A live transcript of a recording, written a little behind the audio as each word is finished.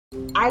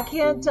I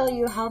can't tell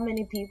you how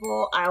many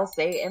people I'll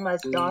say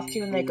MS-DOS to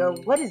and they go,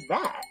 what is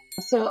that?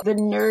 So the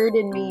nerd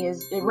in me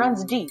it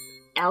runs deep.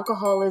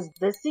 Alcohol is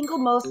the single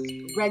most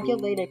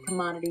regulated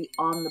commodity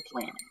on the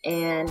planet.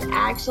 And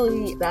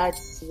actually,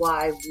 that's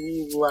why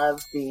we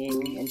love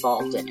being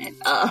involved in it.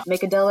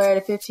 Make $1 out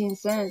of 15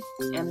 cents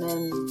and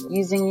then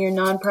using your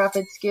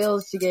nonprofit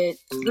skills to get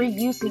 3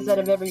 uses out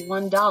of every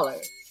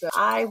 $1. So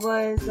I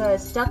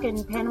was stuck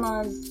in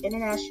Panama's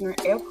international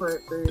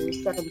airport for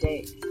 7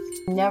 days.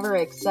 Never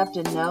accept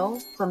a no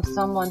from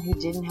someone who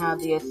didn't have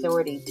the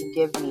authority to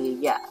give me a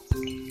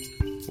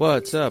yes.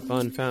 What's up,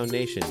 Unfound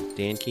Nation?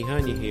 Dan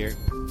Kihanya here,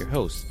 your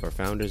host for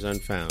Founders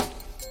Unfound.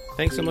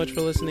 Thanks so much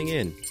for listening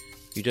in.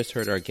 You just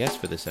heard our guest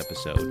for this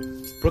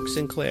episode, Brooke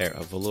Sinclair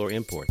of Velour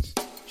Imports.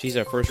 She's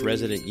our first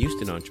resident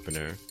Houston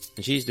entrepreneur,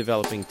 and she's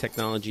developing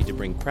technology to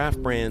bring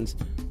craft brands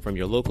from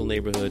your local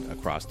neighborhood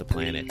across the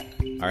planet.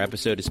 Our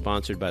episode is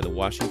sponsored by the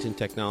Washington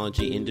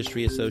Technology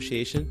Industry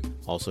Association,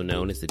 also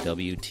known as the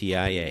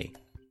WTIA.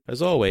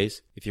 As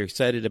always, if you're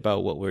excited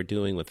about what we're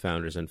doing with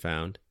Founders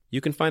Unfound,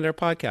 you can find our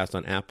podcast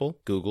on Apple,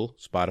 Google,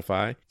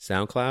 Spotify,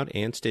 SoundCloud,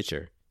 and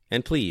Stitcher.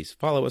 And please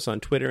follow us on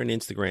Twitter and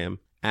Instagram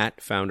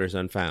at Founders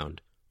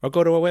Unfound, or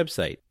go to our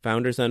website,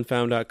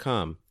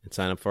 foundersunfound.com, and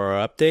sign up for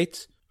our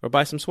updates or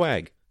buy some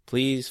swag.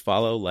 Please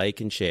follow, like,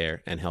 and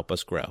share, and help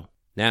us grow.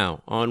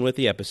 Now, on with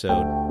the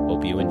episode.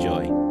 Hope you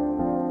enjoy.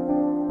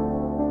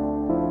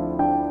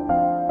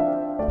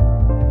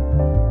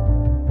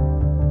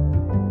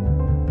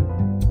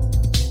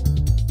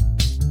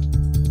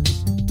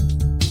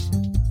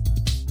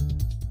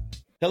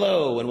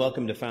 Hello, and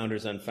welcome to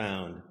Founders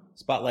Unfound,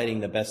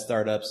 spotlighting the best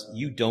startups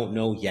you don't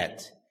know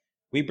yet.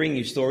 We bring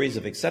you stories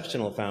of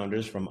exceptional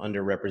founders from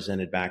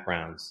underrepresented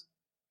backgrounds.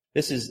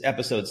 This is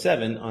episode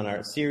 7 on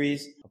our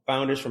series of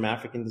Founders from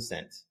African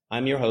Descent.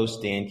 I'm your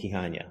host, Dan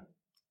Kihanya.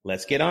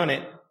 Let's get on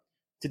it.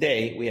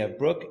 Today, we have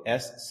Brooke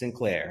S.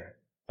 Sinclair,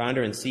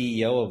 founder and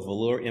CEO of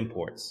Velour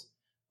Imports.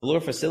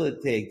 Velour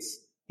facilitates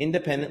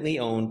independently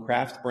owned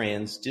craft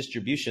brands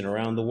distribution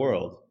around the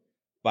world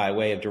by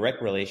way of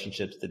direct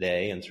relationships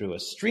today and through a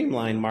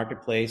streamlined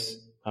marketplace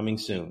coming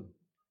soon.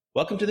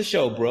 Welcome to the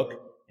show, Brooke,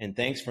 and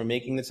thanks for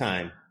making the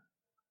time.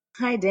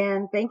 Hi,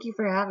 Dan. Thank you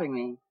for having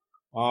me.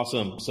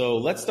 Awesome. So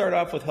let's start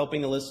off with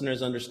helping the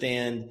listeners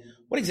understand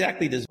what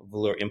exactly does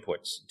Velour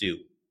Imports do?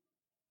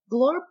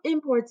 Velour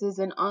Imports is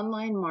an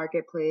online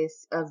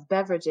marketplace of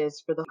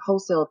beverages for the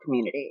wholesale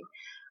community.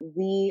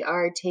 We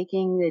are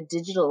taking the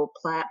digital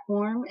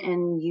platform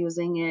and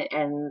using it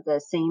in the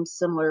same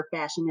similar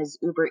fashion as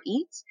Uber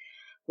Eats,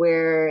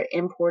 where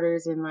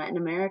importers in Latin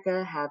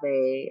America have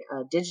a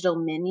digital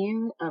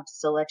menu of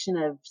selection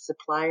of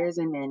suppliers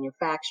and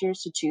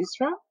manufacturers to choose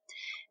from.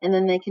 And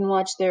then they can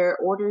watch their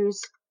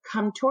orders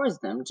come towards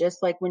them,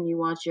 just like when you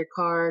watch your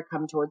car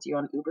come towards you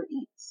on Uber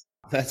Eats.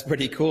 That's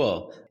pretty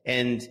cool.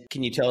 And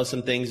can you tell us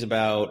some things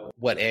about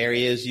what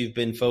areas you've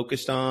been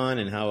focused on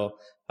and how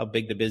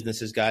big the business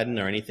has gotten,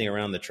 or anything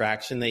around the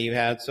traction that you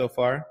had so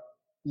far?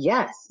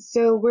 Yes.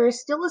 So we're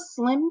still a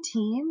slim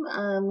team,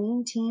 a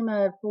lean team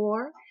of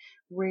 4.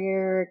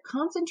 We're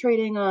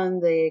concentrating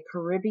on the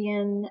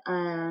Caribbean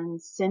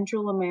and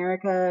Central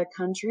America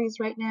countries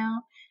right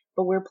now,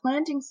 but we're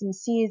planting some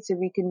seeds so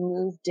we can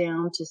move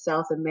down to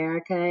South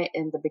America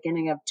in the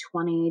beginning of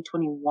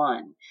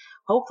 2021,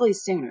 hopefully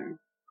sooner.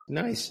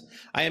 Nice.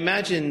 I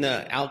imagine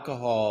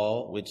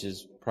alcohol, which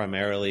is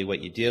primarily what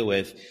you deal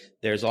with,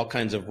 there's all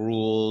kinds of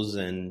rules,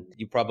 and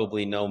you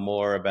probably know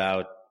more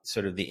about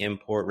sort of the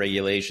import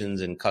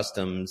regulations and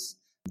customs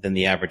than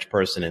the average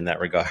person in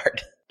that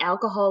regard.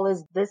 Alcohol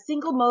is the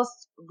single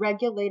most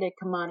regulated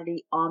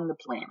commodity on the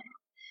planet.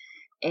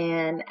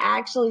 And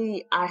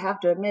actually, I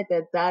have to admit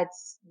that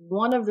that's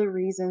one of the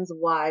reasons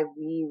why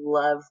we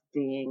love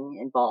being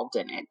involved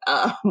in it.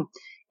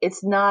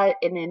 It's not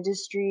an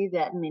industry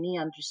that many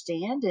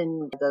understand,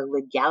 and the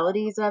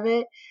legalities of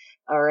it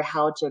or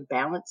how to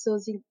balance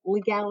those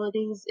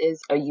legalities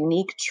is a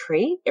unique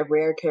trait, a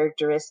rare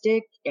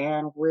characteristic,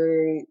 and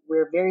we're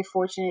very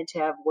fortunate to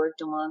have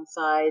worked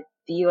alongside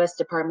the U.S.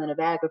 Department of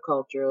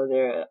Agriculture,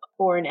 the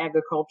Foreign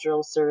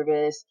Agricultural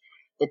Service,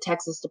 the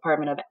Texas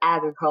Department of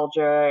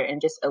Agriculture,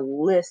 and just a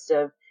list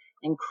of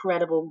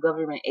incredible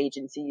government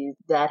agencies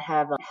that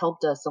have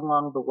helped us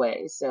along the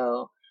way.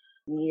 So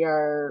we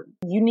are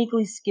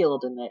uniquely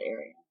skilled in that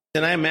area.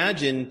 And I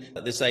imagine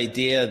this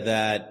idea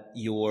that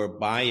your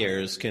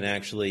buyers can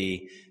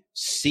actually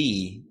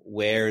see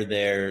where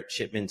their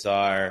shipments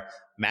are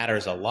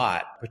matters a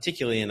lot,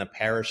 particularly in a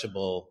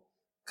perishable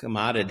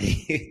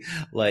commodity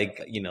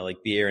like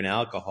beer and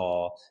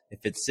alcohol.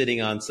 If it's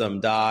sitting on some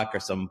dock or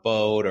some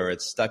boat, or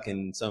it's stuck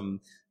in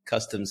some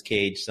customs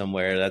cage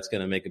somewhere, that's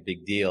going to make a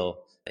big deal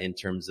in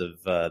terms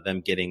of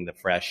them getting the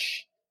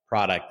fresh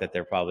product that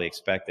they're probably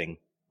expecting.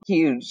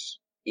 Huge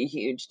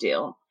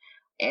deal.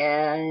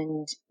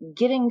 And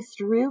getting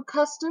through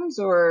customs,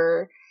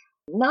 or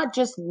not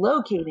just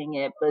locating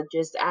it, but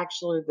just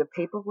actually the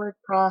paperwork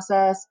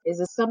process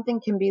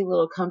something can be a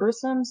little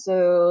cumbersome.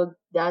 So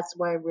that's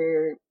why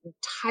we're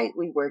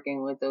tightly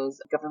working with those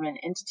government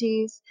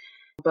entities.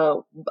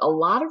 But a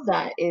lot of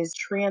that is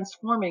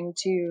transforming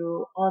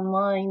to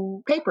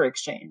online paper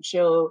exchange.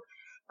 So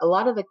a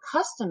lot of the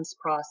customs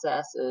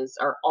processes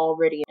are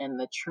already in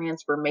the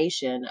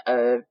transformation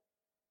of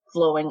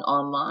flowing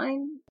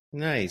online.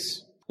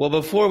 Nice. Well,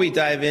 before we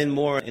dive in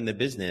more in the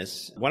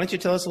business, why don't you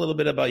tell us a little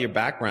bit about your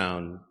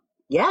background?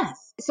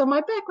 Yes. So my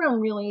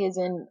background really is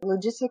in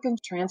logistics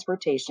and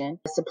transportation,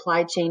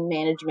 supply chain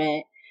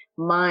management.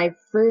 My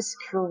first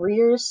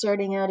career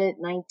starting out at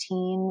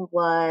 19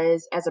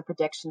 was as a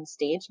production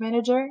stage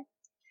manager.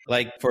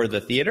 Like for the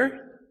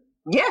theater?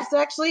 Yes,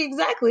 actually,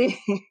 exactly.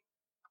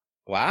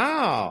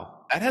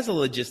 Wow. That has a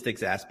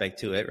logistics aspect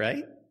to it,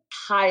 right?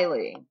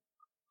 highly,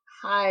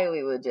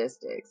 highly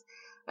logistics.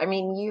 I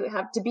mean, you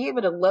have to be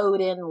able to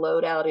load in,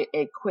 load out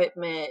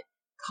equipment,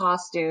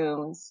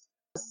 costumes,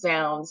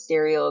 sound,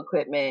 stereo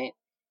equipment.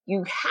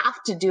 You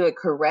have to do it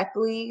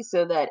correctly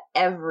so that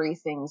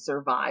everything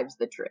survives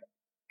the trip.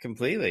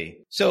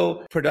 Completely.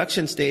 So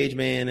production stage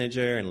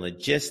manager and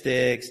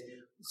logistics.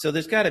 So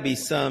there's got to be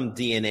some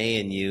DNA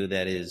in you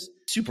that is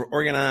super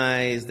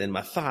organized and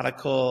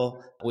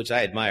methodical, which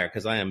I admire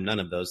because I am none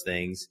of those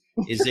things.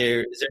 Is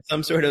there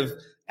some sort of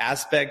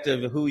aspect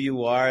of who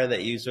you are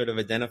that you sort of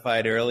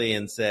identified early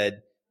and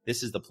said,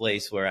 this is the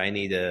place where I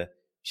need to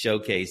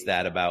showcase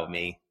that about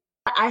me?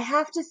 I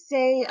have to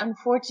say,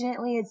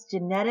 unfortunately, it's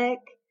genetic.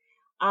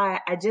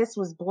 I just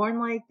was born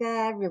like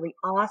that, really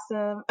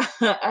awesome.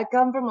 I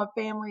come from a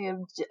family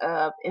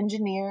of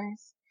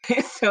engineers.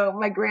 So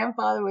my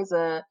grandfather was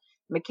a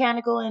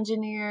mechanical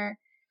engineer.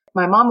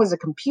 My mom was a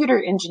computer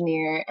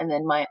engineer, and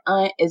then my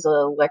aunt is an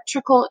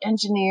electrical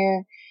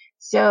engineer.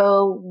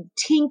 So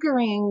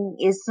tinkering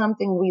is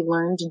something we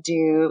learned to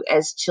do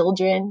as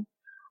children.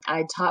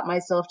 I taught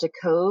myself to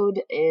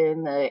code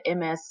in the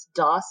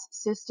MS-DOS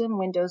system,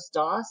 Windows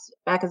DOS,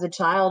 back as a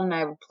child, and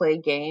I would play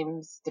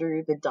games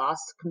through the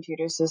DOS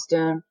computer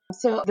system.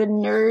 So the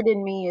nerd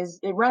in me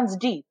it runs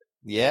deep.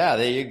 Yeah,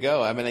 there you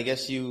go. I mean, I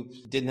guess you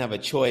didn't have a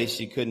choice.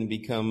 You couldn't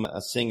become a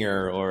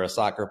singer or a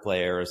soccer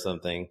player or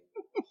something.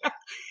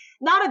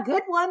 Not a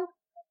good one.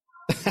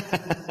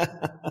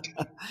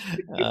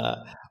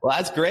 Well,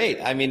 that's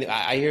great. I mean,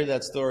 I hear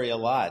that story a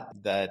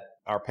lot, that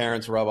our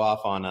parents rub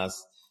off on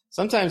us,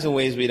 sometimes in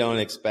ways we don't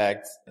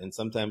expect, and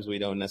sometimes we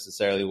don't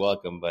necessarily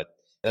welcome. But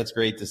that's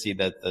great to see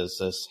that there's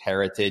this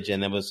heritage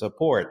and there was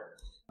support.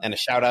 And a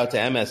shout out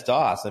to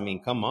MS-DOS. I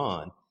mean, come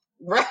on.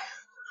 Right.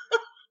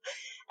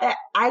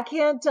 I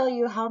can't tell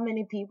you how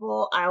many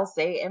people I'll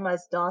say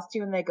MS-DOS to,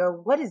 and they go,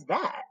 "What is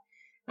that?"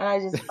 And I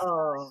just,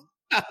 oh.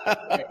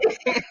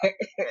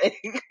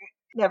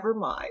 Never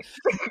mind.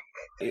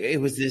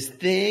 It was this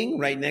thing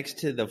right next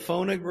to the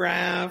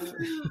phonograph.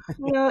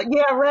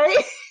 Yeah, right?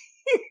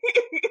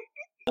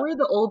 We're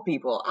the old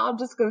people. I'll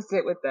just go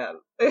sit with them.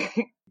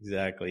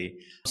 Exactly.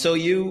 So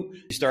you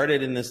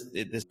started in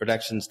this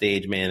production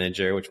stage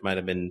manager, which might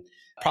have been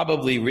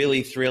probably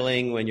really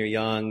thrilling when you're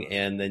young,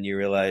 and then you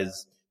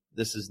realize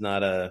this is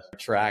not a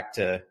track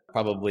to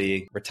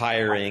probably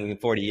retiring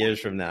 40 years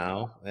from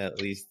now,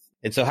 at least.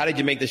 And so how did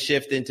you make the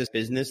shift into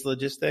business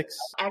logistics?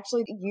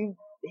 Actually, you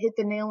hit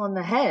the nail on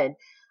the head.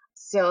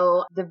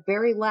 So the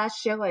very last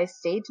show I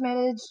stage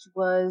managed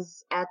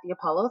was at the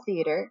Apollo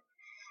Theater.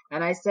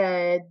 And I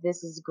said,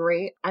 this is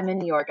great. I'm in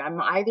New York.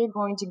 I'm either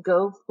going to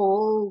go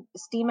full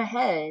steam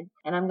ahead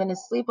and I'm going to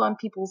sleep on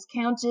people's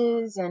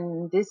couches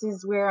and this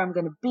is where I'm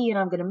going to be and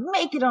I'm going to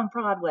make it on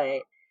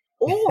Broadway.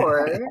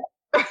 Or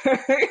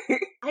I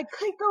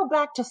could go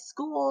back to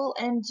school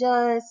and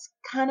just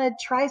kind of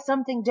try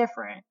something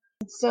different.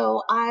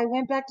 So I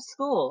went back to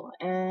school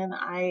and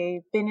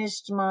I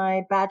finished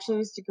my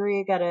bachelor's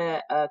degree, got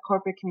a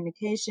corporate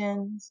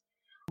communications,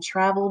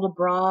 traveled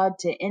abroad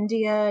to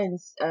India and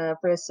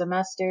for a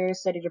semester,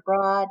 studied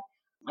abroad.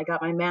 I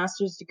got my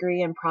master's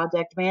degree in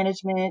project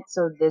management.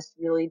 So this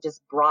really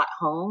just brought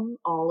home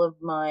all of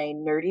my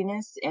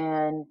nerdiness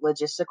and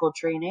logistical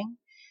training,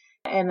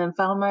 and then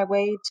found my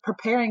way to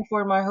preparing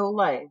for my whole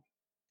life.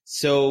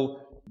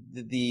 So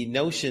the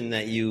notion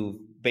that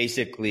you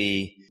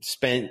basically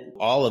spent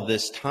all of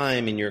this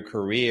time in your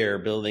career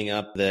building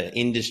up the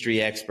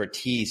industry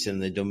expertise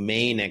and the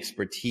domain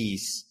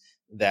expertise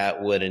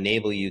that would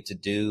enable you to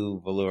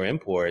do velour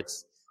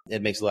imports,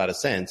 it makes a lot of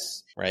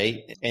sense,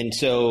 right? And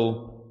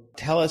so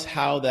tell us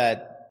how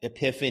that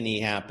epiphany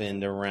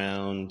happened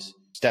around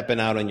stepping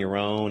out on your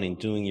own and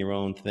doing your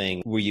own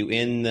thing. Were you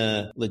in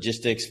the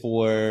logistics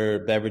for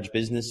beverage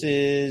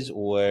businesses,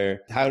 or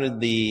how did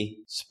the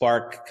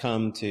spark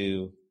come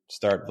to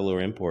start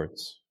Velour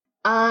Imports?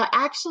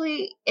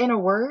 Actually, in a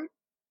word,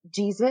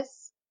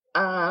 Jesus.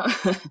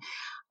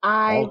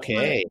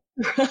 Okay.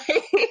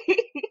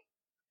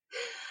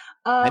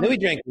 I knew he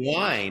drank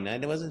wine. I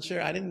wasn't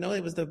sure. I didn't know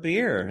it was the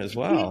beer as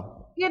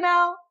well.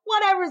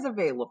 Whatever's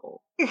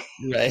available.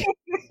 Right.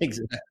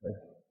 Exactly.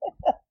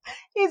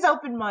 He's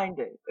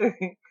open-minded.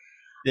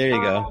 There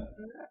you go.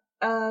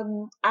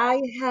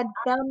 I had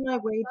found my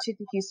way to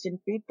the Houston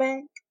Food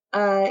Bank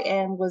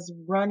and was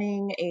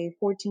running a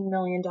 $14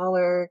 million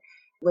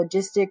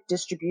logistic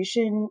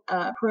distribution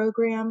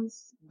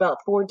programs, about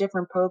 4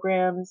 different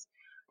programs.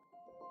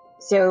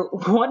 So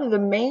one of the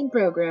main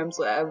programs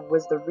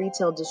was the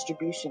retail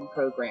distribution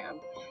program,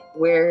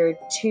 where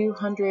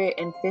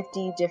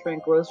 250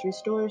 different grocery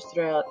stores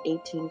throughout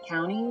 18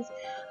 counties,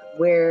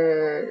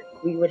 where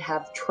we would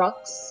have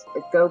trucks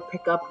that go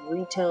pick up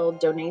retail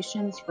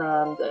donations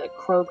from the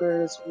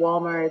Kroger's,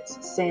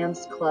 Walmart's,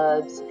 Sam's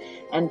Clubs,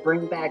 and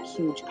bring back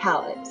huge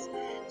pallets.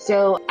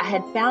 So I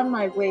had found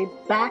my way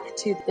back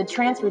to the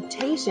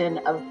transportation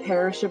of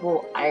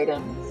perishable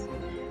items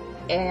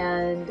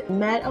and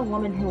met a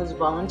woman who was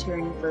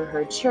volunteering for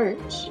her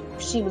church.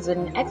 She was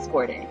in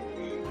exporting,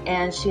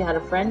 and she had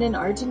a friend in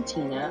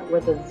Argentina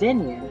with a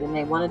vineyard, and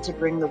they wanted to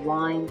bring the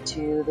wine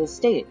to the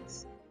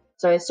States.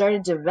 So I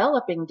started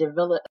developing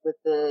with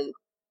the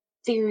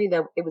theory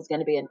that it was going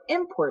to be an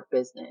import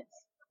business.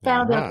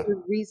 Found out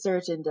through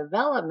research and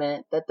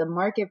development that the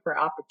market for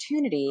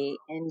opportunity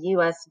in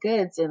U.S.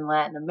 goods in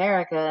Latin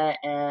America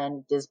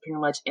and just pretty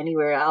much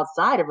anywhere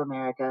outside of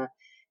America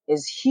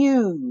is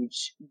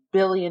huge,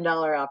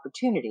 billion-dollar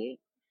opportunity.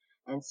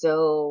 And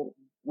so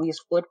we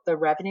flipped the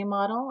revenue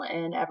model,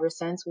 and ever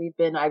since we've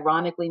been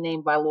ironically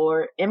named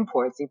Valor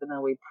Imports, even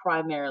though we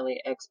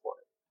primarily export.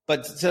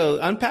 But so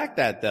unpack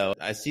that though.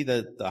 I see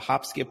the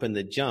hop, skip, and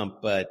the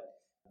jump, but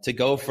to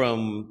go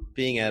from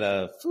being at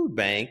a food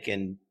bank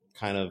and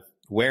kind of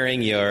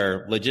wearing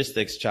your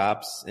logistics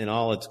chops in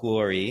all its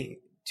glory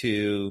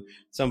to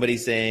somebody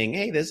saying,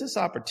 hey, there's this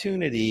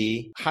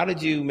opportunity. How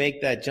did you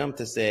make that jump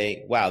to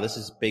say, wow, this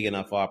is big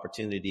enough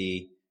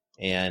opportunity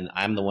and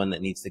I'm the one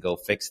that needs to go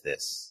fix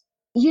this?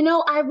 You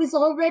know, I was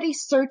already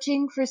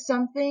searching for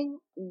something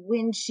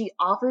when she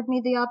offered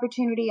me the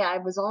opportunity. I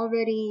was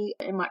already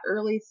in my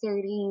early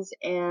 30s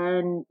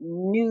and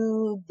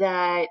knew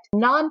that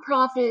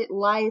nonprofit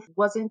life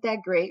wasn't that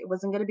great. It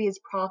wasn't going to be as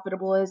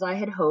profitable as I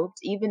had hoped.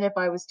 Even if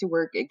I was to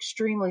work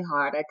extremely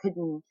hard, I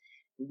couldn't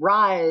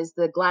rise.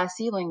 The glass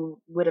ceiling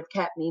would have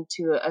kept me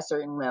to a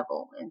certain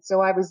level. And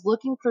so I was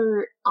looking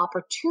for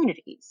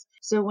opportunities.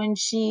 So when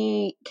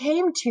she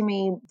came to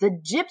me, the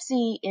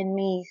gypsy in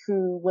me,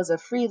 who was a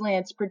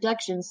freelance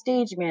production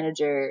stage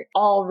manager,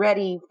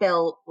 already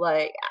felt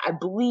like I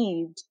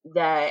believed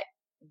that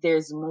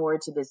there's more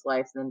to this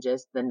life than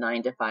just the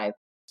 9 to 5.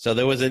 So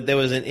there was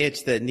an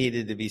itch that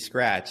needed to be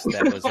scratched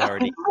that was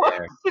already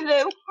there.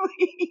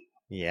 Unfortunately.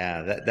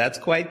 Yeah, that's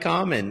quite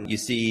common. You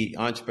see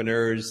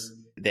entrepreneurs,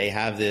 they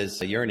have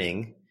this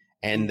yearning,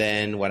 and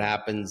then what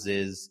happens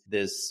is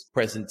this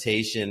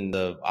presentation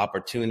of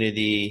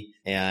opportunity,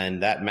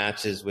 and that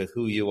matches with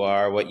who you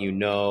are, what you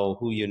know,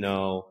 who you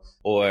know.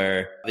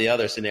 Or the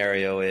other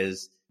scenario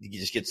is you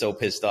just get so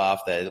pissed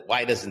off that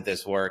why doesn't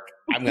this work?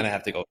 I'm going to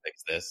have to go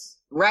fix this.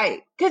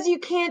 Right. Because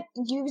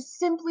you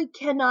simply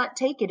cannot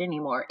take it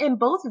anymore. In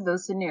both of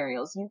those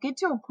scenarios, you get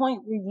to a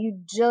point where you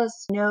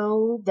just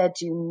know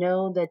that you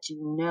know that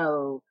you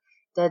know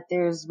that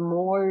there's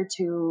more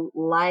to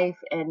life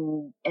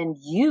and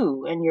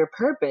you and your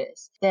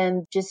purpose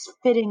than just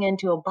fitting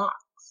into a box.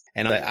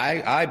 And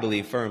I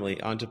believe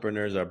firmly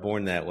entrepreneurs are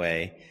born that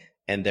way,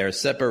 and they're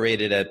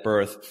separated at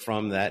birth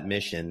from that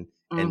mission.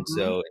 Mm-hmm. And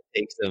so it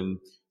takes them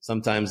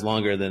sometimes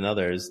longer than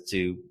others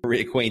to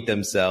reacquaint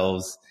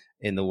themselves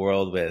in the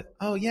world with,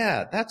 oh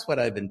yeah, that's what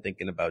I've been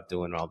thinking about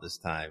doing all this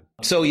time.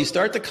 So you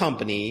start the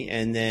company,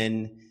 and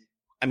then,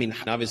 I mean,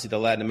 obviously the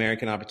Latin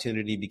American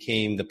opportunity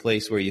became the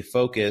place where you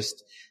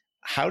focused.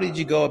 How did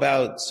you go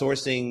about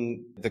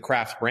sourcing the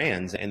craft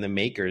brands and the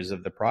makers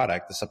of the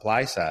product, the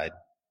supply side?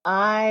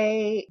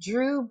 I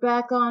drew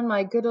back on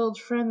my good old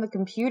friend, the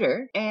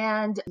computer,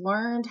 and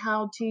learned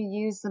how to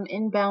use some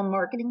inbound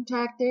marketing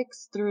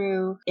tactics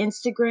through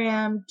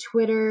Instagram,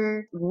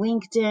 Twitter,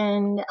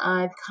 LinkedIn.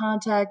 I've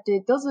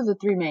contacted, those are the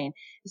three main.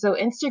 So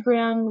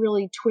Instagram,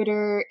 really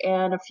Twitter,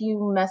 and a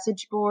few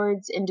message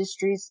boards,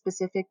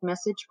 industry-specific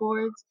message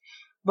boards.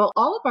 But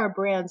all of our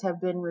brands have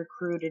been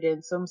recruited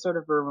in some sort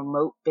of a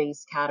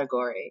remote-based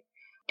category.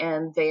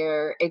 And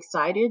they're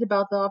excited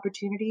about the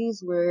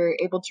opportunities. We're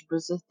able to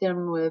present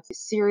them with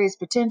serious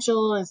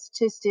potential and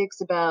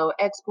statistics about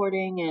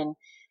exporting and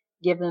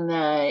give them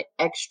that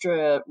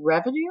extra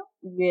revenue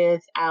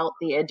without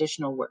the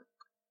additional work.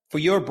 For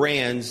your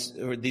brands,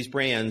 or these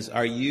brands,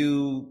 are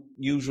you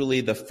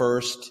usually the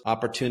first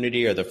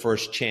opportunity or the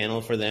first channel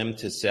for them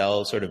to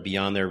sell sort of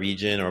beyond their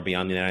region or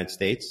beyond the United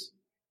States?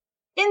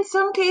 In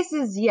some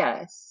cases,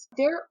 yes.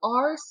 There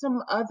are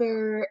some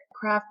other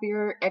craft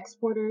beer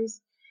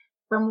exporters.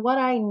 From what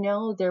I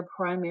know, they're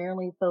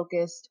primarily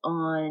focused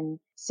on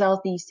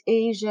Southeast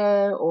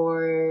Asia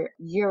or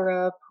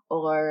Europe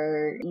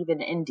or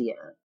even India.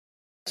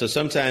 So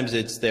sometimes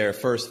it's their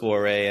first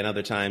foray, and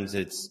other times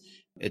it's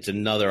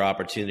another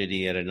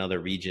opportunity at another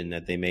region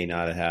that they may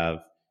not have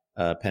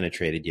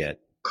penetrated yet.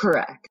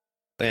 Correct.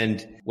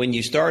 And when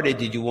you started,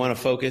 did you want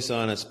to focus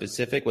on a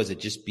specific, was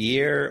it just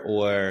beer,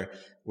 or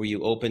were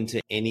you open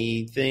to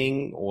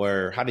anything,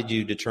 or how did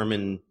you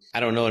determine? I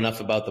don't know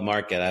enough about the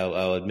market,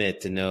 I'll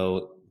admit, to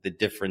know the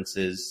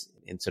differences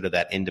in sort of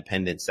that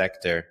independent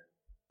sector.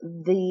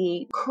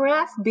 The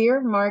craft beer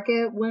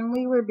market, when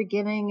we were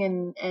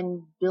beginning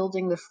and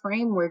building the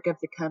framework of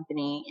the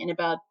company in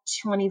about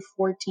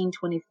 2014,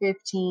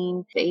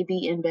 2015,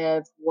 AB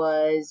InBev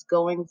was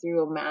going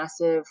through a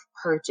massive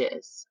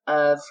purchase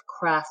of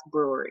craft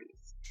breweries.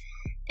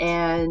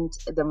 And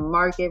the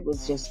market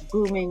was just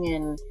booming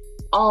and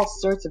all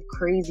sorts of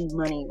crazy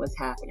money was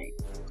happening.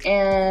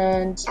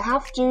 And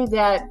after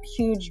that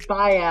huge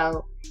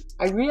buyout,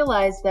 I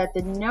realized that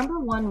the number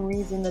one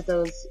reason that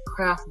those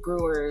craft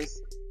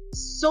brewers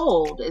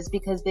sold is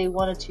because they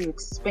wanted to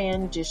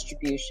expand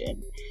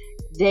distribution.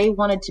 They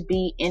wanted to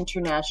be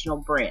international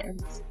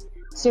brands.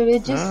 So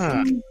it just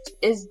seemed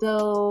as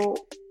though,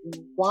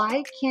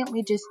 why can't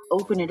we just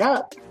open it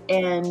up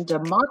and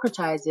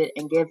democratize it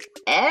and give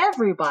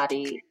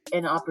everybody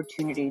an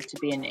opportunity to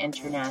be an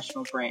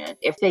international brand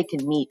if they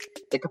can meet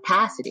the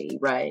capacity,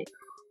 right?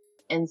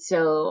 And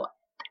so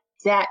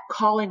that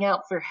calling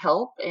out for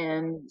help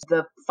and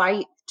the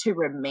fight to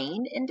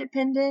remain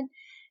independent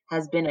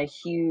has been a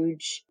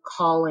huge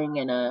calling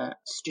and a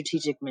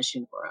strategic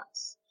mission for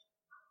us.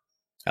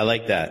 I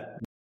like that.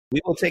 We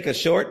will take a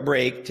short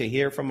break to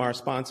hear from our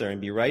sponsor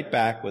and be right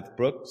back with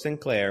Brooke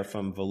Sinclair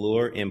from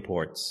Velour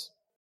Imports.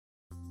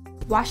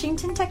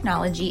 Washington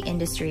Technology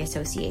Industry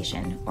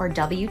Association, or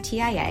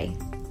WTIA,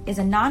 is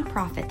a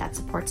nonprofit that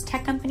supports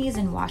tech companies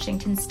in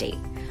Washington state,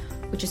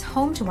 which is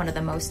home to one of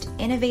the most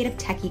innovative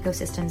tech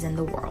ecosystems in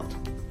the world.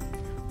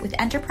 With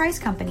enterprise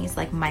companies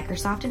like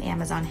Microsoft and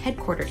Amazon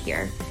headquartered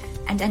here,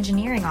 and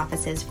engineering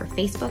offices for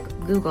Facebook,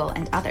 Google,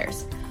 and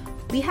others,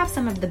 we have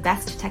some of the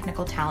best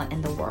technical talent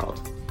in the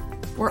world.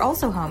 We're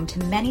also home to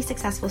many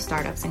successful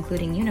startups,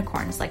 including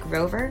unicorns like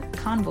Rover,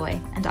 Convoy,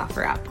 and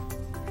OfferUp.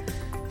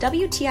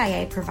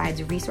 WTIA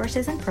provides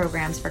resources and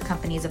programs for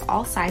companies of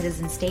all sizes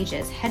and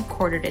stages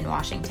headquartered in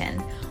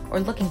Washington or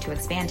looking to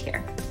expand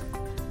here.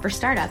 For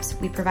startups,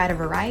 we provide a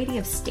variety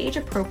of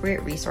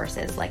stage-appropriate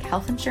resources like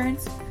health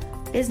insurance,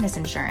 business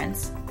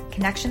insurance,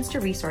 connections to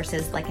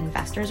resources like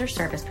investors or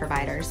service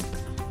providers,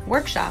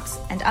 workshops,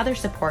 and other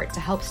support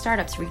to help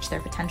startups reach their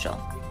potential.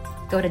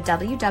 Go to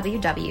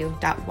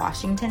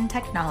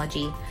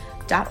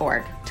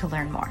www.washingtontechnology.org to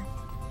learn more.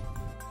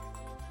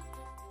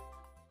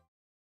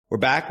 We're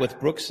back with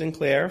Brooke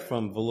Sinclair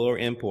from Velour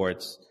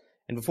Imports.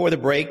 And before the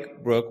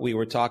break, Brooke, we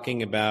were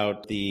talking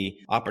about the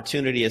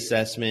opportunity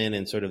assessment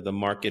and sort of the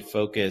market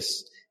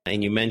focus.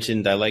 And you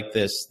mentioned, I like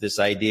this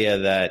idea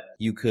that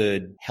you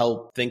could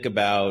help think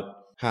about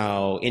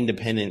how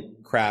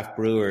independent craft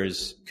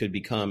brewers could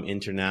become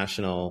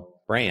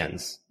international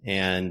brands.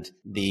 And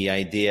the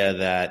idea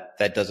that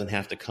that doesn't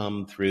have to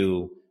come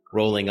through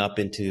rolling up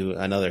into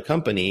another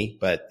company,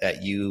 but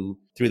that you,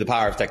 through the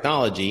power of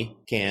technology,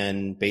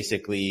 can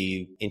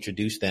basically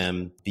introduce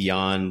them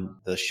beyond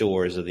the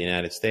shores of the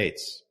United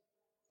States.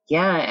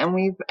 Yeah, and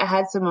we've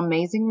had some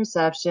amazing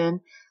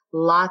reception,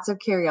 lots of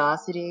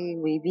curiosity.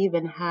 We've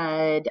even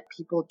had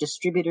people,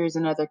 distributors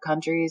in other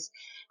countries,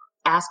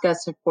 ask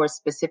us for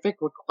specific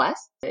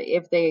requests.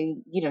 If they,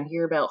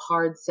 hear about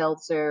hard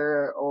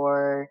seltzer,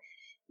 or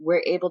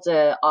we're able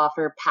to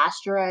offer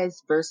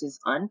pasteurized versus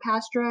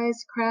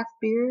unpasteurized craft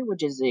beer,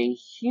 which is a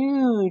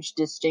huge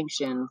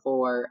distinction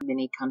for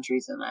many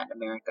countries in Latin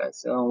America.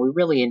 So we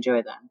really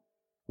enjoy that.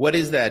 What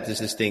is that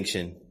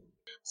distinction?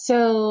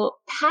 So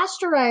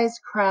pasteurized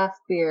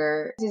craft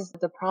beer is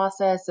the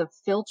process of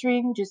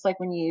filtering, just like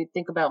when you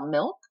think about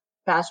milk,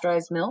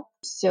 pasteurized milk.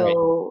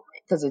 So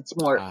because it's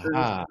more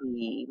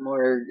earthy,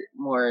 more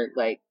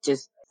like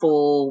just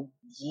full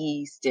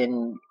yeast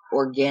and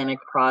organic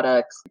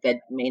products that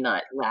may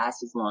not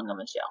last as long on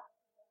the shelf.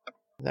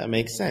 That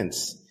makes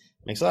sense.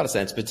 Makes a lot of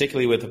sense,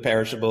 particularly with a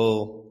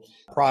perishable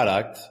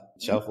product.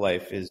 Shelf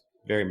life is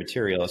very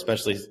material,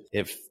 especially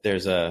if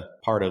there's a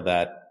part of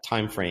that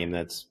time frame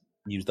that's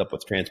used up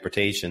with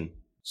transportation.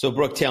 So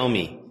Brooke, tell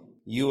me,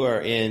 you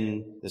are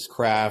in this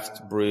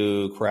craft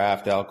brew,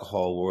 craft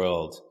alcohol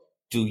world.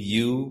 Do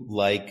you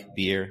like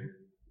beer?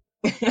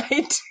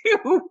 I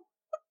do.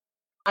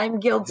 I'm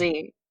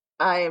guilty.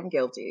 I am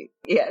guilty.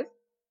 Yes.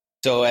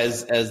 So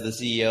as the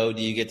CEO,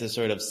 do you get to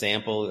sort of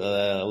sample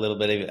a little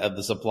bit of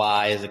the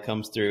supply as it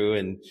comes through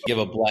and give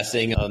a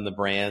blessing on the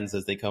brands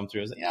as they come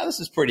through? Say, yeah, this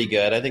is pretty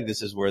good. I think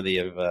this is worthy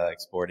of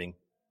exporting.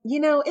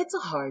 It's a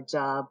hard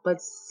job, but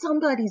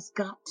somebody's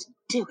got to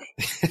do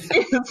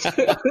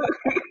it.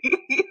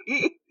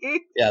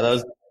 Yeah,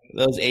 those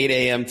 8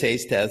 a.m.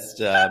 taste tests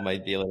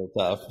might be a little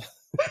tough.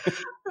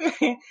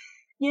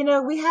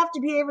 We have to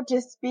be able to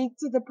speak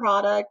to the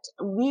product.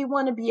 We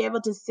want to be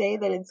able to say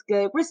that it's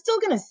good. We're still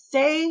going to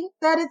say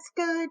that it's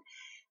good,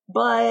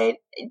 but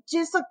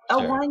just a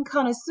wine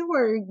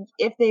connoisseur,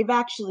 if they've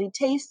actually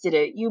tasted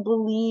it, you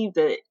believe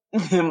that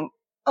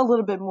a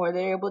little bit more.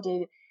 They're able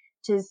to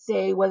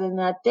say whether or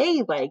not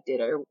they liked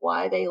it or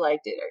why they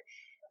liked it or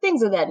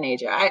things of that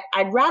nature.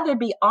 I'd rather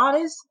be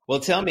honest. Well,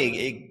 tell me,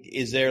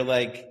 is there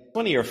like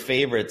one of your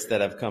favorites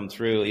that have come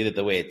through, either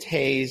the way it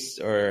tastes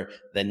or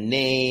the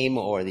name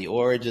or the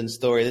origin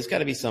story? There's got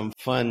to be some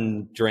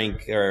fun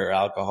drink or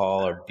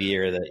alcohol or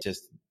beer that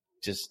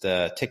just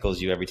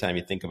tickles you every time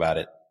you think about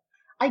it.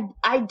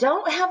 I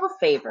don't have a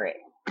favorite.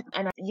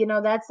 And,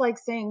 that's like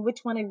saying, which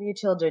one of your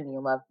children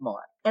you love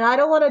more? And I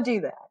don't want to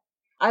do that.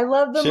 I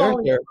love them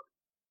all. Sure.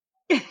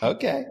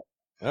 Okay.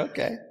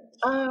 Okay.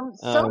 Some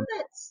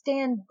that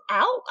stand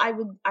out, I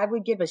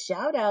would give a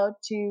shout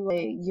out to,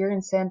 you're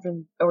in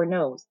Seattle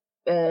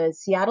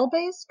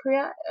based,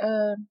 correct?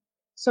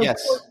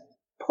 Yes.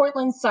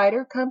 Portland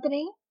Cider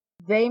Company.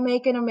 They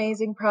make an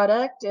amazing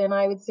product, and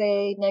I would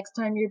say next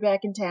time you're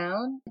back in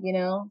town,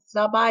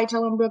 stop by,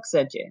 tell them Brooke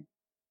sent you.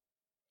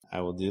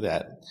 I will do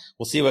that.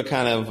 We'll see what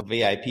kind of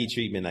VIP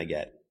treatment I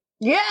get.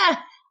 Yeah.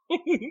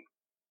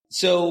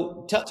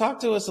 So talk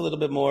to us a little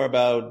bit more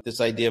about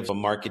this idea of a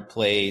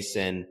marketplace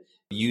and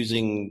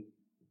using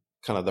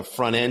kind of the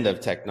front end of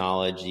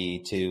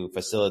technology to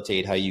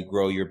facilitate how you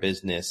grow your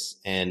business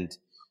and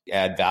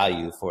add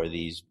value for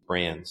these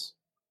brands.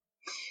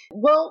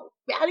 Well,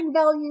 adding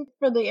value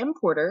for the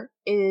importer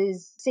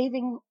is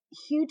saving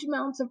huge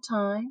amounts of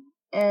time,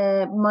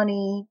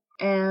 money,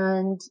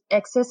 and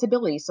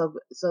accessibility. So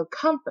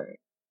comfort.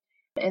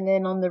 And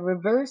then on the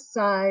reverse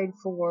side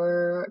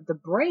for the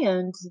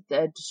brand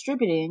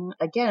distributing,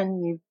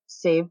 again, you've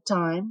saved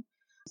time,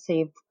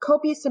 saved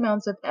copious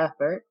amounts of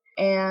effort,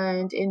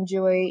 and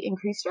enjoy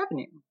increased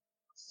revenue.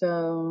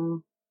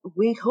 So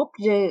we hope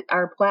that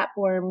our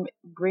platform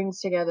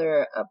brings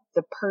together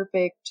the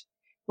perfect,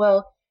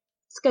 well,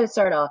 it's going to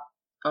start off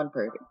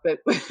unperfect, but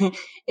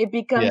it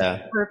becomes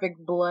the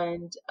perfect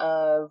blend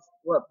of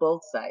what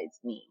both sides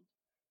need.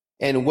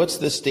 And what's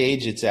the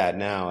stage it's at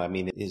now? I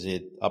mean, is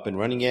it up and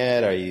running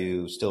yet? Are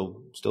you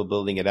still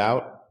building it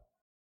out?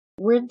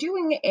 We're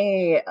doing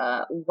a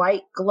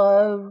white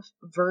glove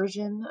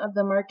version of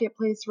the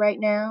marketplace right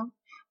now.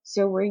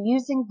 So we're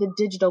using the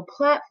digital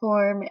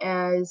platform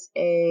as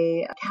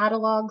a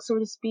catalog, so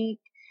to speak.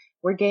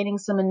 We're gaining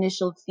some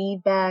initial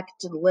feedback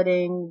to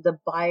letting the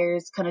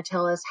buyers kind of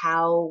tell us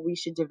how we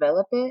should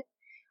develop it.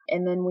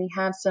 And then we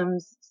have some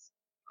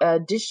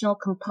additional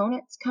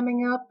components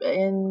coming up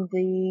in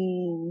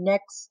the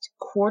next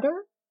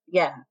quarter.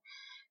 Yeah.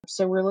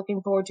 So we're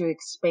looking forward to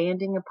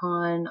expanding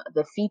upon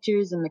the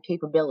features and the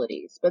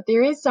capabilities. But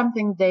there is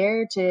something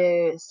there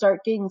to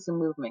start getting some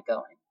movement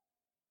going.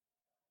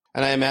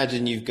 And I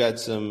imagine you've got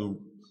some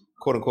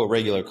quote unquote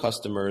regular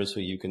customers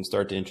who you can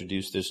start to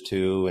introduce this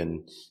to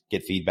and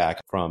get feedback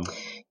from.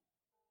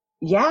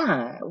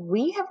 Yeah,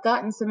 we have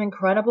gotten some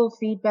incredible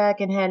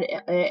feedback and had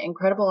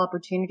incredible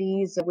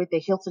opportunities with the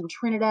Hilton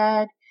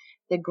Trinidad,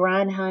 the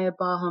Grand Hyatt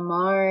Baha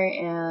Mar,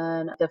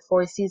 and the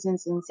Four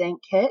Seasons in St.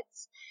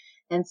 Kitts,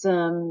 and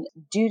some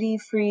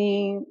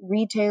duty-free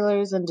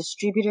retailers and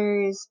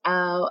distributors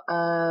out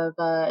of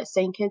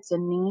St. Kitts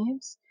and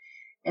Neves.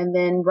 And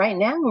then right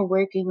now we're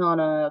working on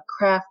a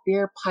craft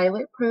beer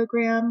pilot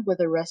program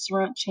with a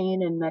restaurant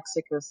chain in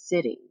Mexico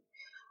City.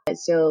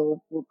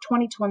 So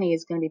 2020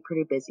 is going to be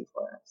pretty busy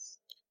for us.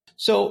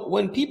 So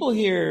when people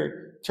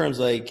hear terms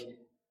like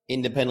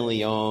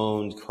independently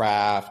owned,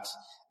 craft,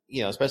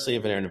 especially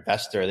if they're an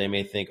investor, they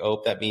may think,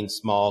 oh, that means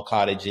small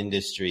cottage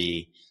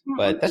industry.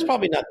 But that's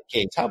probably not the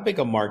case. How big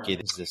a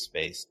market is this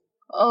space?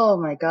 Oh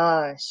my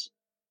gosh.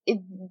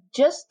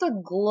 Just the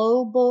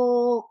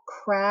global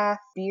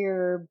craft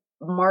beer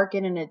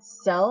market in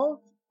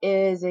itself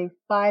is a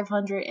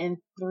 $503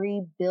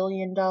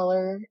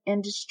 billion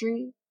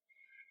industry.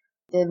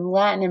 The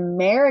Latin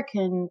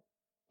American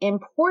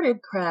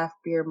imported craft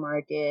beer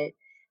market,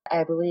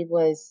 I believe,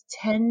 was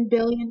 $10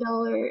 billion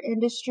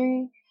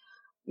industry.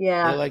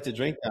 Yeah. They like to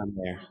drink down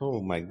there.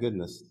 Oh my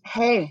goodness.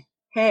 Hey,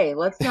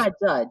 let's not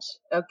judge,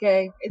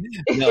 okay?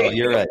 No,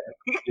 you're right.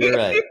 You're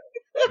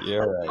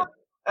right.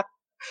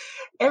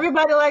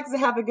 Everybody likes to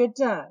have a good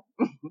time.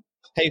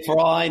 Hey, for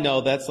all I know,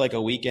 that's like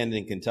a weekend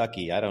in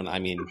Kentucky. What do I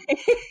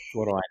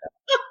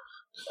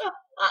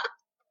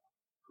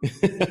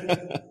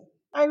know?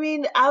 I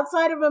mean,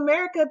 outside of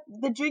America,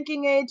 the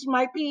drinking age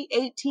might be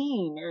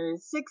 18 or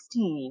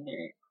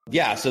 16.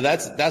 Yeah, so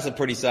that's a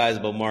pretty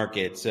sizable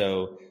market.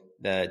 So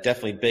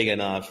definitely big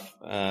enough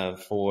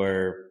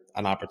for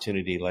an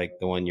opportunity like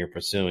the one you're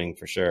pursuing,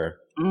 for sure.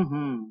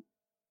 Mm-hmm.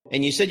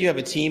 And you said you have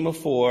a team of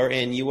 4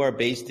 and you are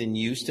based in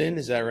Houston.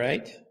 Is that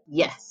right?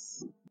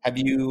 Yes. Have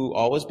you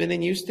always been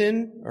in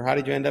Houston, or how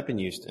did you end up in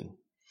Houston?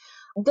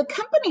 The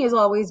company has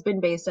always been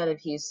based out of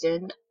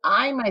Houston.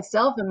 I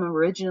myself am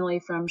originally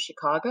from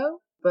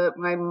Chicago, but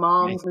my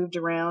mom moved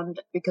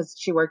around because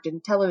she worked in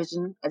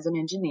television as an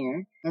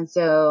engineer. And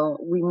so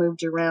we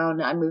moved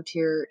around. I moved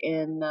here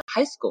in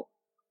high school.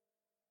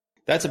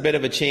 That's a bit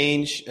of a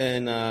change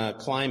in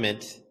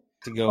climate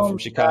to go from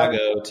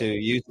Chicago to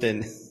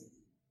Houston.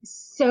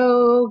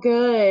 So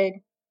good.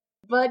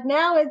 But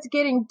now it's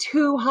getting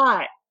too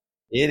hot.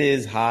 It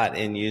is hot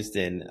in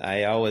Houston.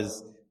 I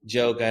always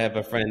joke, I have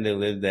a friend who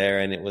lived there,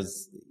 and it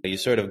was, you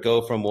sort of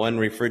go from one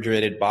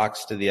refrigerated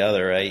box to the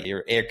other, right?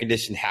 Your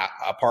air-conditioned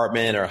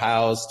apartment or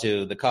house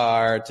to the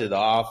car, to the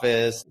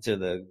office, to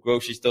the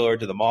grocery store,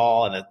 to the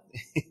mall. And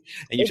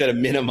you try to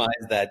minimize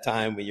that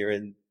time when you're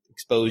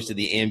exposed to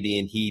the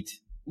ambient heat.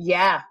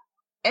 Yeah.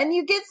 And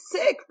you get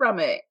sick from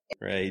it.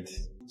 Right.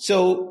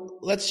 So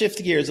let's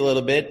shift gears a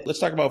little bit. Let's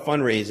talk about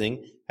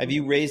fundraising. Have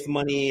you raised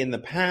money in the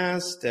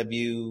past? Have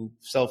you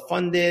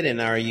self-funded? And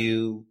are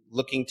you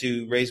looking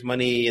to raise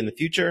money in the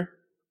future?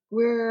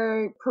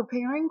 We're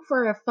preparing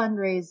for a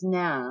fundraise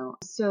now.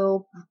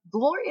 So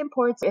Velour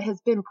Imports, it has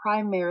been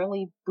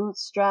primarily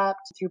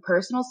bootstrapped through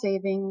personal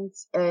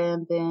savings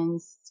and then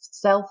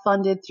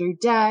self-funded through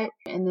debt.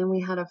 And then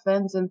we had a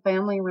friends and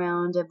family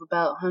round of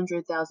about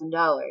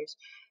 $100,000.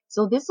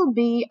 So this will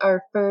be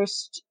our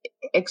first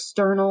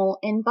external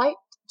invite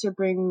to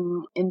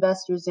bring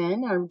investors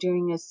in. I'm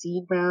doing a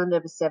seed round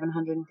of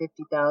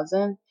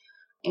 $750,000,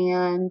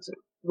 and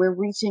we're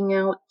reaching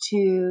out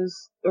to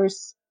or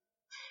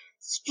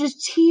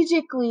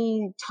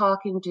strategically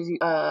talking to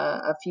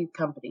a few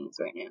companies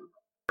right now.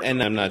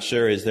 And I'm not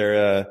sure, is there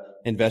a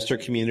investor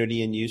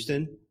community in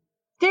Houston?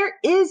 There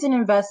is an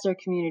investor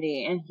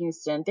community in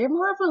Houston. They're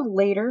more of a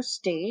later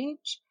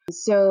stage.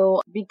 So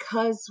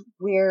because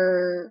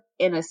we're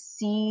in a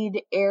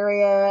seed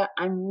area,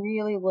 I'm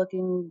really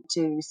looking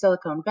to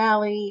Silicon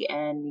Valley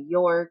and New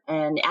York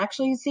and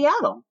actually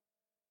Seattle.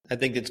 I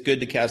think it's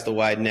good to cast a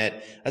wide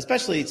net,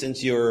 especially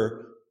since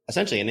you're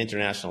essentially an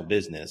international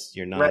business.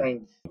 You're not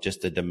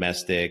just a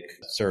domestic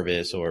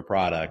service or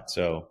product.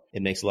 So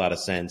it makes a lot of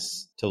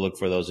sense to look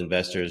for those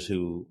investors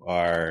who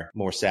are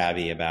more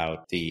savvy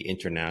about the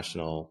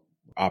international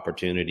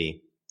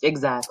opportunity.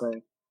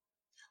 Exactly.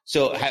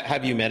 So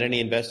have you met any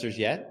investors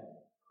yet?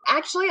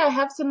 Actually, I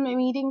have some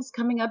meetings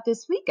coming up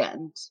this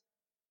weekend.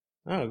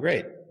 Oh,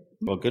 great.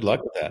 Well, good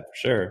luck with that for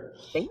sure.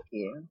 Thank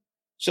you.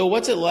 So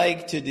what's it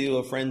like to do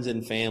a friends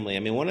and family? I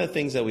mean, one of the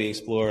things that we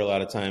explore a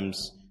lot of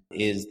times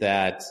is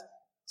that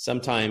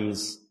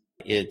sometimes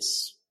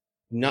it's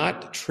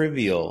not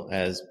trivial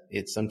as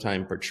it's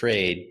sometimes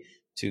portrayed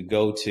to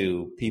go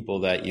to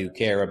people that you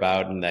care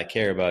about and that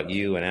care about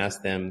you and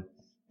ask them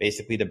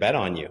basically to bet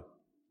on you.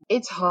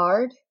 It's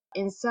hard.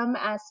 In some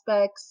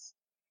aspects,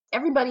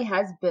 everybody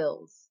has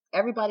bills.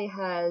 Everybody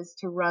has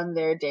to run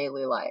their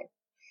daily life.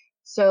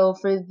 So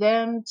for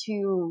them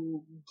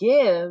to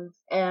give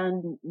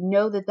and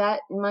know that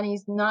that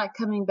money's not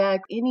coming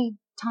back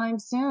anytime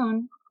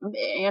soon,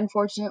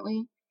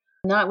 unfortunately,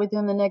 not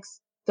within the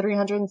next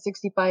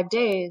 365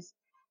 days,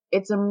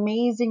 it's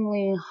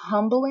amazingly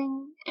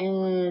humbling,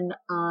 and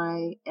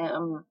I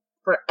am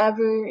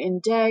forever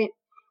in debt.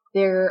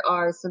 There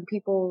are some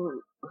people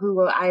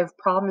who I have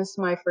promised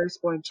my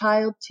firstborn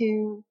child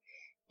to,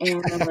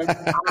 and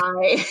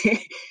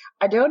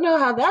I don't know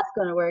how that's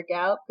going to work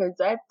out because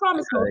I've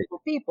promised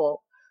multiple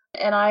people,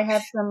 and I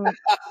have some.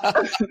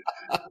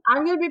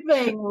 I'm going to be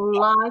paying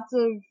lots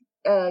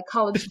of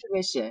college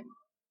tuition.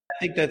 I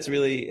think that's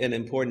really an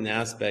important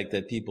aspect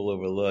that people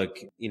overlook.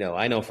 You know,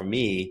 I know for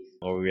me,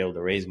 we were able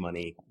to raise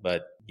money,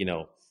 but you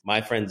know,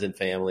 my friends and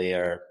family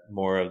are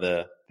more of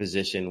the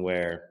position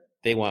where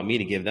they want me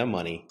to give them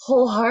money.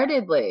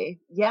 Wholeheartedly.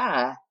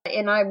 Yeah.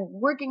 And I'm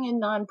working in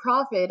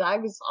nonprofit. I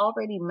was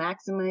already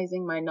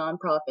maximizing my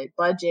nonprofit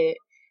budget.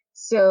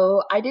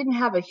 So I didn't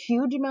have a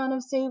huge amount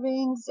of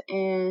savings.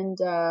 And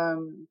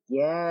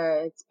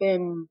it's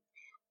been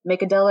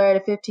make $1 out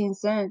of 15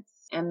 cents.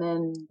 And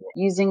then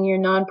using your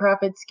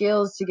nonprofit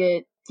skills to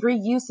get 3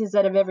 uses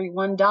out of every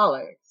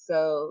 $1.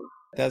 So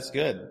that's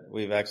good.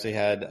 We've actually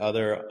had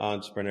other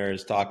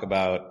entrepreneurs talk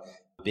about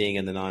being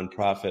in the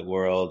nonprofit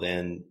world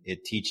and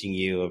it teaching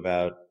you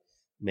about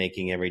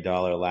making every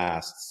dollar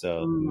last.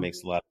 So it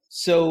makes a lot.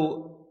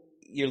 So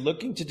you're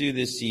looking to do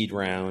this seed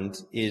round.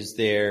 Is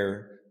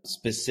there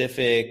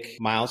specific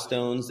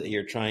milestones that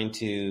you're trying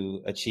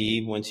to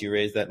achieve once you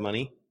raise that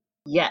money?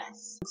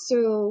 Yes.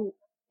 So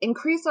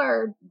increase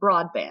our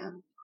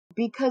broadband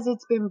because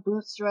it's been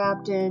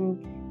bootstrapped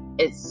and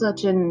it's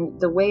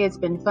the way it's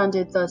been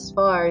funded thus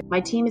far.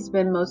 My team has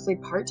been mostly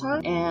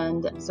part-time,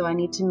 and so I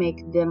need to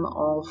make them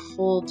all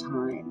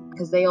full-time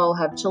because they all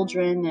have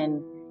children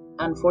and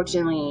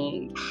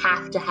unfortunately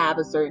have to have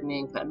a certain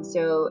income.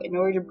 So in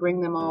order to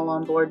bring them all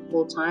on board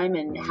full-time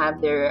and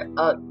have their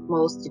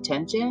utmost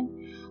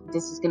attention,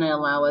 this is going to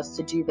allow us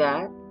to do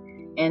that.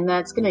 And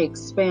that's going to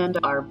expand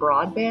our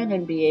broadband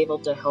and be able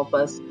to help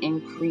us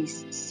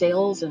increase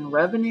sales and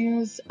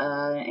revenues,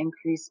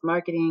 increase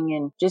marketing,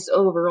 and just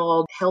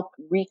overall help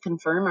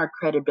reconfirm our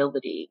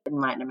credibility in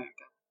Latin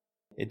America.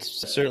 It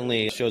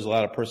certainly shows a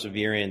lot of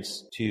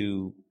perseverance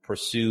to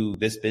pursue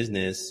this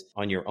business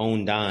on your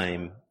own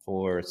dime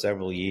for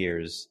several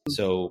years.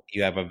 So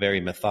you have a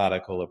very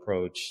methodical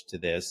approach to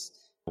this,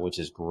 which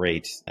is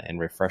great and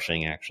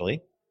refreshing,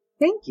 actually.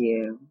 Thank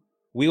you.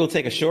 We will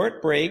take a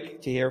short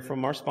break to hear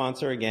from our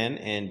sponsor again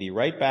and be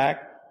right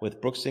back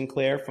with Brooks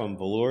Sinclair from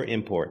Velour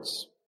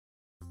Imports.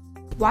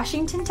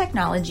 Washington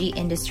Technology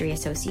Industry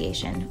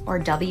Association, or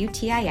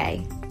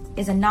WTIA,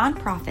 is a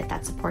nonprofit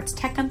that supports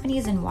tech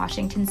companies in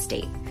Washington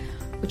state,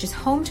 which is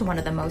home to one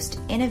of the most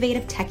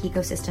innovative tech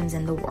ecosystems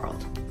in the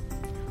world.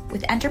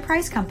 With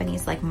enterprise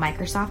companies like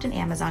Microsoft and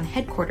Amazon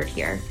headquartered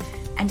here,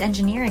 and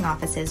engineering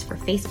offices for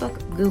Facebook,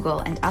 Google,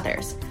 and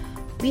others,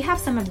 we have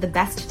some of the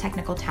best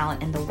technical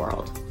talent in the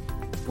world.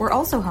 We're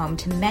also home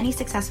to many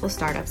successful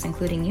startups,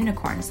 including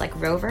unicorns like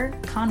Rover,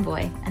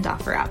 Convoy, and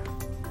OfferUp.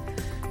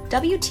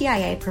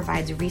 WTIA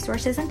provides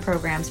resources and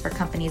programs for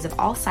companies of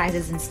all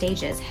sizes and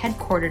stages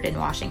headquartered in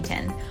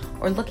Washington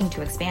or looking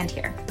to expand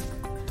here.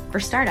 For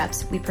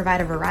startups, we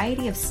provide a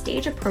variety of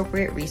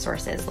stage-appropriate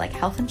resources like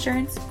health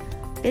insurance,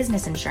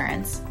 business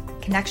insurance,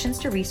 connections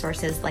to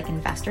resources like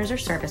investors or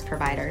service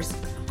providers,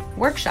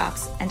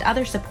 workshops, and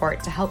other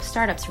support to help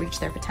startups reach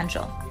their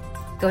potential.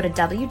 Go to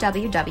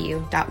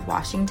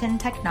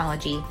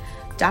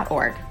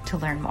www.washingtontechnology.org to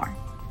learn more.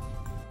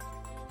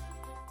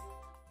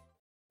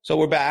 So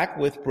we're back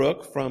with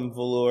Brooke from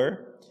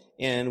Velour,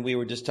 and we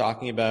were just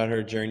talking about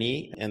her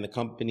journey and the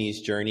company's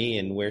journey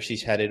and where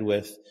she's headed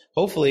with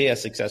hopefully a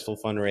successful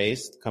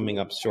fundraise coming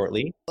up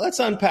shortly. Let's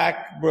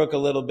unpack Brooke a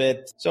little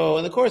bit. So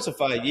in the course of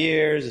 5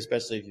 years,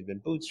 especially if you've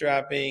been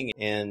bootstrapping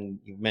and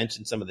you've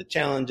mentioned some of the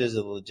challenges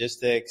of the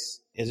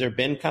logistics, has there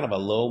been kind of a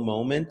low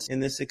moment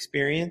in this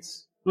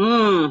experience?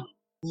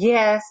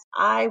 Yes,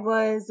 I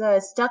was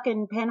stuck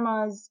in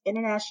Panama's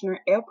International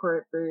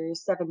Airport for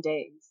 7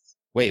 days.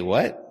 Wait,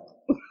 what?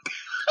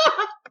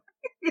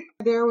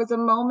 There was a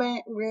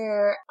moment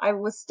where I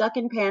was stuck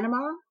in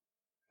Panama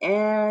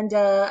and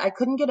I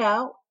couldn't get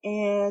out.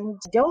 And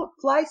don't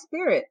fly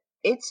Spirit.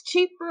 It's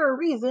cheap for a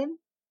reason.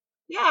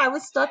 Yeah, I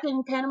was stuck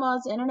in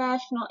Panama's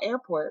International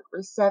Airport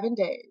for 7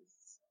 days.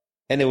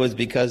 And it was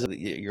because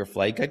your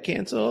flight got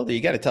canceled? You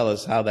got to tell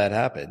us how that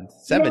happened.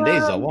 7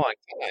 days is a long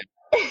time.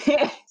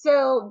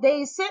 So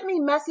they sent me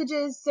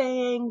messages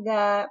saying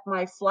that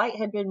my flight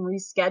had been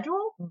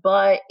rescheduled,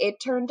 but it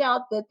turned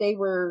out that they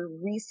were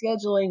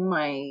rescheduling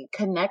my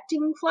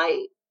connecting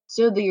flight.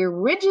 So the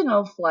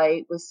original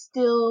flight was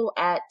still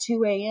at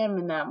 2 a.m.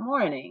 in that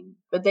morning,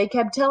 but they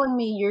kept telling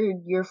me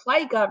your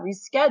flight got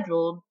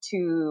rescheduled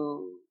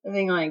to, I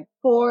think, like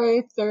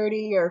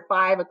 4:30 or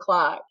 5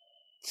 o'clock.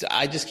 So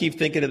I just keep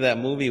thinking of that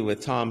movie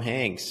with Tom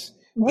Hanks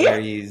where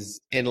he's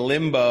in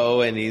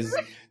limbo and he's,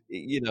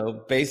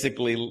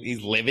 basically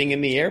he's living in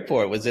the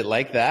airport. Was it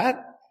like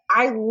that?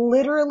 I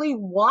literally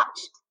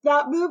watched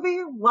that movie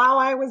while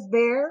I was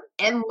there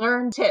and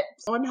learned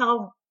tips on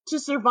how to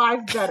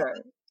survive better.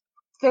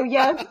 So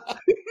yes.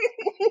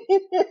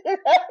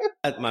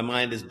 My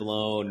mind is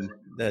blown.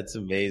 That's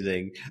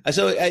amazing.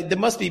 So there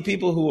must be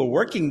people who were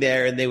working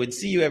there and they would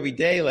see you every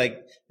day.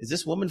 Like, is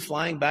this woman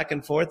flying back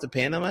and forth to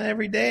Panama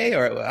every day?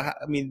 Or,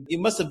 I mean, you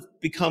must have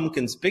become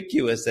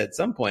conspicuous at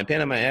some point.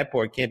 Panama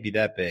Airport can't be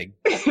that big.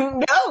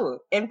 No.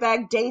 In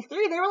fact, day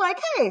 3, they were like,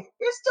 hey,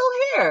 you're still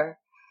here.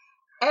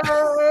 And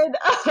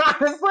I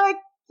was like,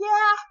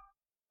 yeah,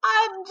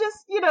 I'm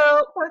just,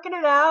 working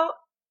it out.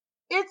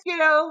 It's, they're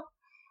like,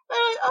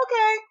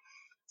 okay.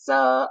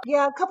 So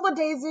yeah, a couple of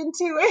days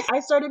into it, I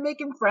started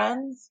making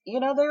friends. They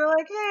were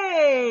like,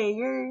 hey,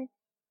 you're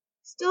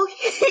still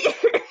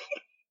here.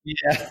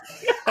 Yeah.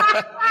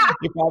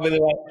 They probably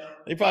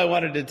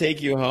wanted to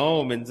take you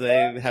home and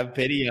say, have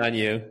pity on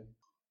you.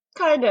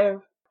 Kind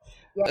of.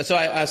 Yeah. So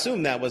I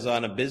assume that was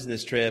on a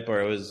business trip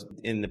or it was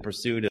in the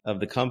pursuit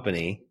of the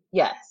company.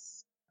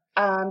 Yes.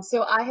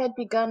 So I had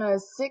begun a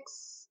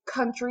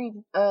 6-country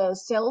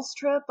sales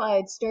trip. I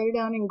had started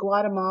out in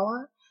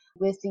Guatemala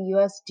with the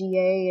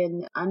USDA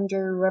and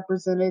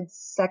underrepresented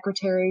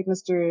secretary,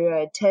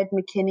 Mr. Ted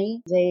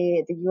McKinney.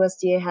 The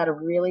USDA had a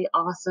really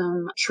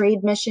awesome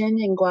trade mission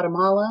in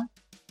Guatemala.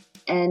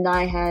 And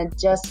I had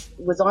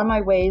was on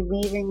my way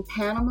leaving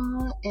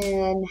Panama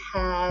and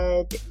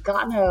had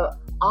gotten an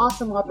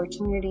awesome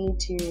opportunity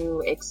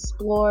to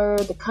explore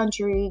the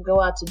country, go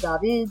out to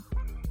David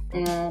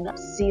and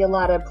see a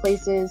lot of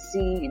places,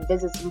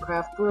 visit some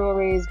craft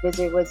breweries,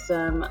 visit with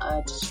some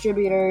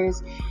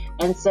distributors,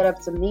 and set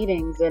up some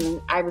meetings.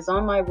 And I was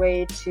on my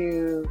way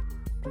to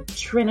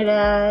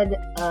Trinidad,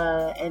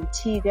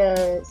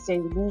 Antigua,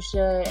 St.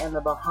 Lucia, and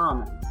the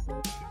Bahamas,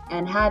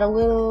 and had a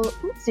little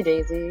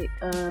oopsie-daisy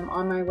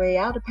on my way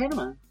out of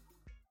Panama.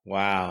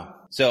 Wow.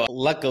 So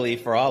luckily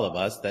for all of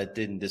us, that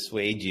didn't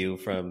dissuade you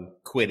from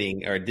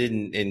quitting or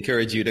didn't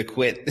encourage you to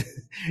quit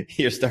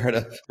your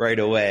startup right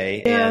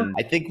away. Yeah. And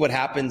I think what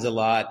happens a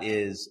lot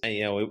is,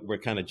 we're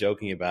kind of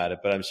joking about it,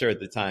 but I'm sure at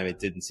the time it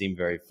didn't seem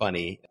very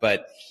funny.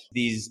 But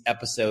these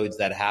episodes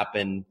that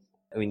happen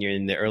when you're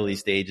in the early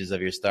stages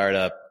of your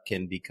startup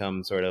can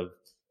become sort of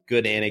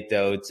good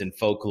anecdotes and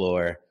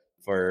folklore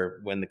for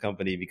when the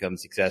company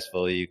becomes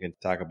successful. You can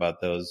talk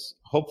about those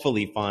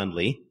hopefully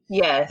fondly.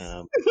 Yes.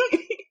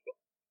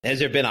 Has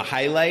there been a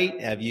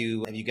highlight? Have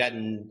you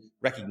gotten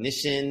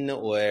recognition,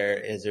 or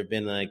has there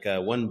been like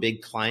one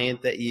big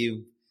client that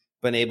you've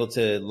been able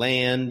to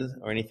land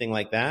or anything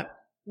like that?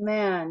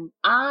 Man,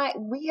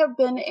 we have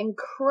been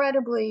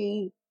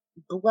incredibly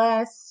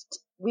blessed.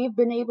 We've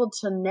been able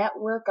to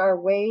network our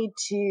way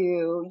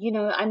to,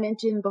 I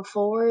mentioned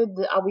before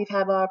that we've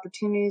had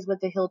opportunities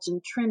with the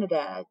Hilton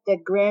Trinidad, the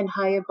Grand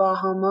Hyatt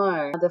Baha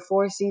Mar, the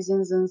Four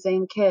Seasons in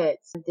St.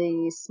 Kitts.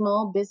 The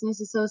Small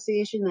Business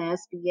Association, the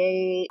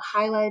SBA,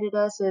 highlighted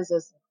us as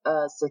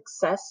a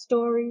success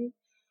story.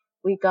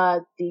 We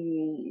got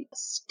the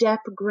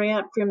STEP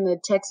grant from the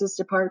Texas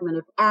Department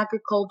of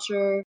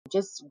Agriculture,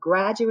 just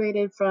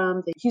graduated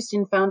from the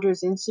Houston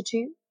Founders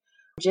Institute.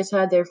 just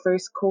had their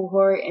first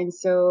cohort. And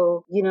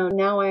so,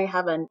 now I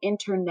have an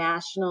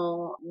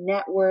international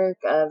network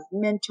of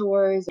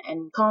mentors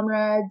and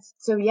comrades.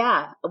 So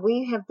yeah,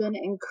 we have been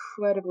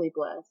incredibly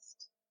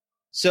blessed.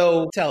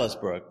 So tell us,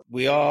 Brooke,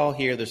 we all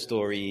hear the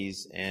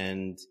stories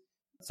and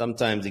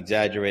sometimes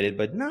exaggerated,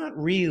 but not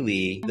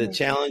really, the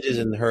challenges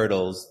and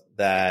hurdles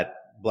that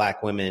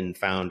Black women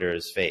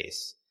founders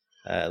face,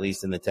 at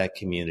least in the tech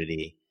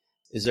community.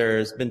 Is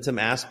there been some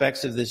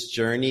aspects of this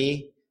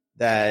journey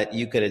that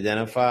you could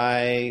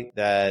identify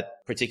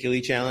that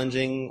particularly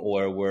challenging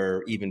or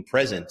were even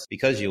present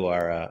because you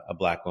are a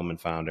Black woman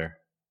founder?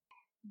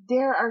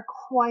 There are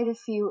quite a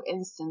few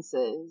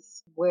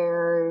instances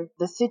where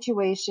the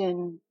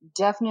situation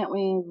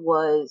definitely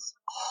was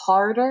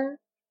harder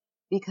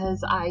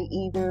because I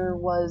either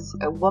was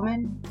a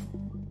woman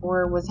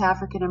or was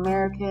African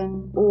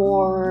American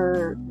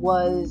or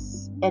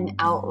was an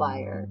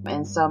outlier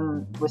in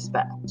some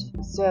respect.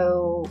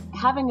 So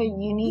having a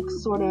unique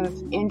sort of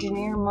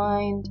engineer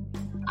mind,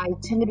 I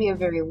tend to be a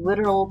very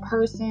literal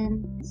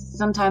person.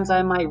 Sometimes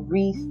I might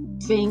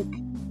rethink,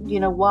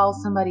 while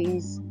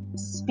somebody's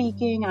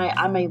speaking,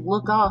 I may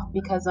look off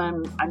because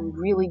I'm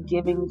really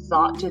giving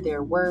thought to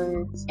their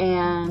words.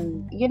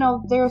 And,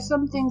 there are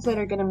some things that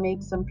are going to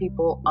make some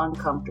people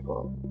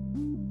uncomfortable.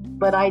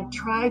 But I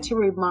try to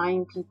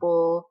remind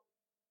people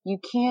you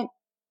can't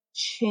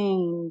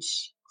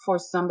change for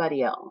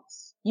somebody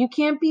else. You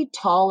can't be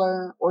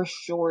taller or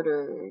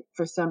shorter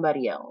for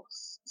somebody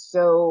else.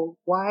 So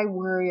why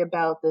worry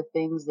about the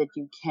things that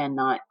you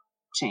cannot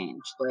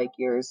change, like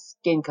your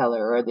skin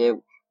color or the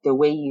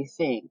way you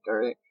think,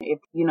 or if,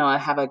 I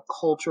have a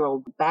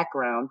cultural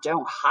background,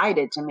 don't hide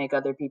it to make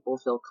other people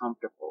feel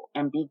comfortable,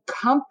 and be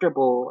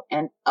comfortable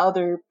in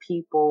other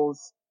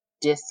people's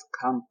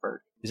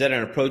discomfort. Is that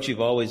an approach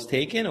you've always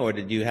taken, or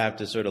did you have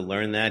to sort of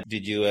learn that?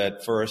 Did you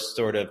at first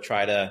sort of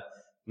try to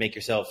make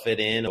yourself fit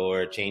in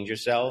or change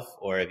yourself,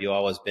 or have you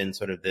always been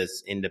sort of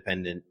this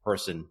independent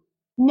person?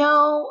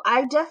 No,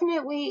 I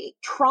definitely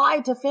try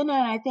to fit in.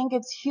 I think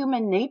it's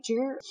human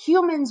nature.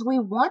 Humans, we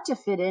want to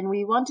fit in.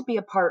 We want to be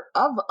a part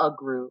of a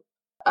group,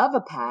 of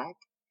a pack.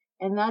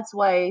 And that's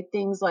why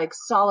things like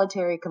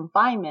solitary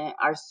confinement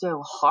are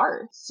so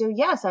hard. So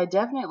yes, I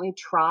definitely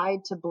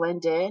tried to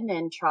blend in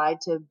and try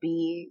to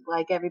be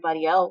like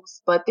everybody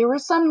else. But there were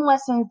some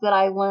lessons that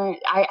I learned.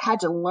 I had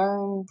to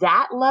learn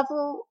that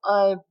level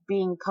of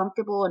being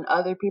comfortable in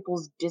other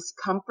people's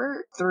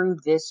discomfort through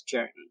this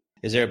journey.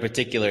 Is there a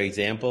particular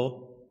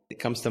example that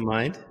comes to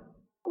mind?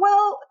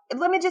 Well,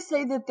 let me just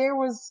say that there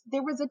was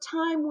a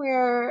time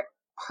where a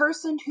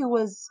person who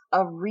was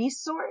a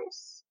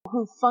resource,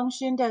 who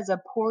functioned as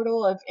a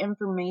portal of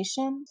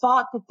information,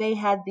 thought that they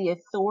had the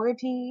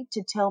authority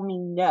to tell me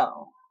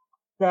no,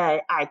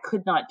 that I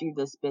could not do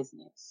this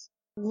business.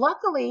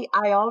 Luckily,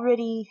 I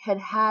already had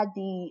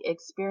the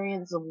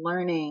experience of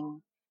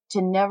learning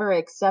to never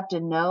accept a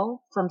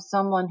no from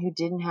someone who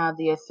didn't have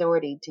the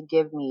authority to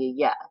give me a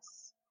yes.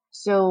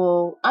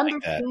 So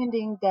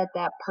understanding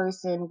that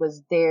person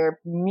was there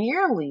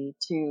merely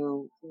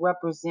to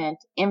represent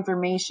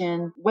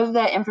information, whether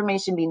that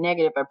information be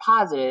negative or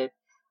positive,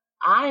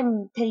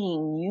 I'm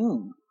paying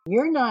you.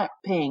 You're not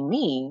paying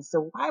me.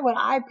 So why would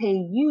I pay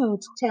you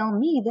to tell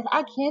me that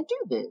I can't do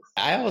this?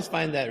 I always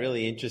find that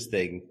really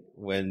interesting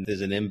when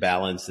there's an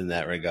imbalance in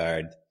that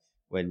regard,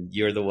 when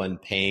you're the one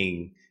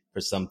paying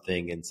for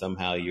something and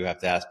somehow you have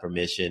to ask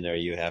permission, or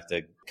you have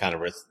to kind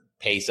of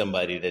pay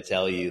somebody to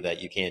tell you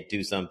that you can't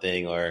do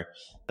something, or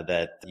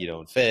that you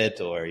don't fit,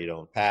 or you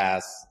don't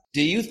pass.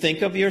 Do you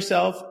think of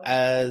yourself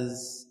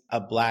as a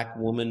Black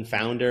woman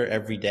founder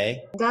every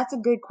day? That's a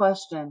good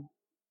question.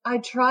 I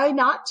try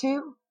not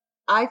to.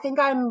 I think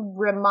I'm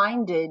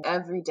reminded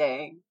every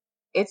day.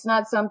 It's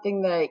not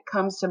something that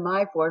comes to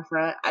my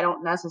forefront. I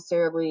don't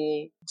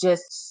necessarily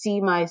just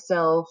see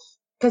myself,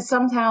 because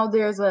somehow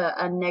there's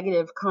a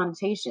negative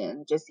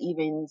connotation. Just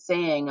even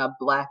saying a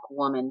Black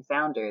woman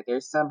founder,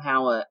 there's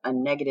somehow a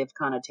negative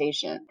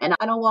connotation. And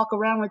I don't walk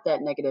around with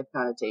that negative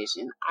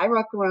connotation. I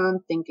walk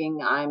around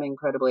thinking I'm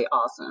incredibly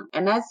awesome.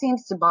 And that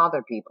seems to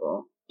bother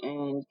people.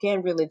 And you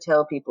can't really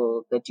tell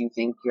people that you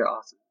think you're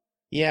awesome.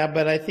 Yeah,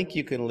 but I think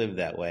you can live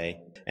that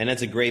way. And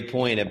that's a great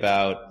point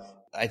about,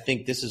 I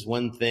think this is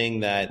one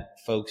thing that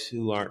folks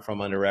who aren't from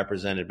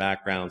underrepresented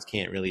backgrounds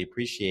can't really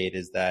appreciate,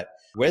 is that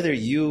whether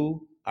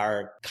you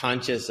are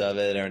conscious of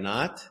it or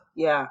not,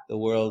 the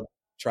world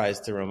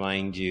tries to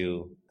remind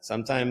you,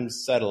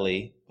 sometimes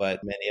subtly,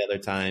 but many other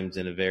times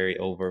in a very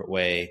overt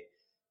way.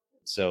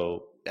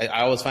 So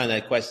I always find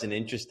that question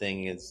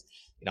interesting. Is,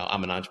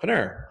 I'm an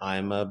entrepreneur,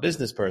 I'm a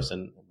business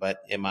person, but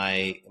am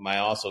I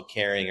also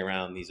carrying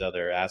around these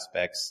other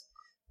aspects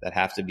that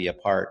have to be a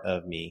part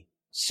of me?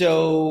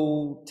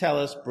 So tell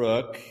us,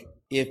 Brooke,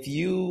 if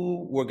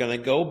you were going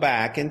to go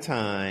back in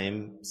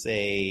time,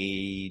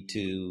 say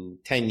to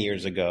 10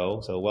 years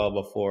ago, so well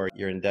before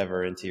your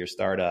endeavor into your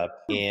startup,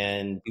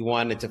 and you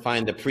wanted to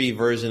find a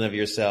pre-version of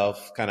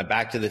yourself, kind of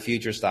Back to the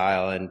Future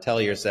style, and tell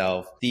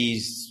yourself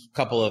these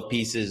couple of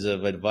pieces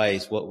of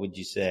advice, what would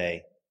you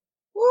say?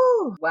 Woo!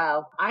 Whew,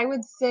 wow. I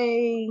would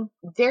say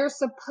they're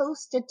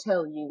supposed to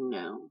tell you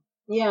no.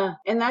 Yeah,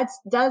 and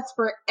that's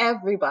for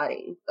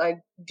everybody. Like,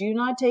 do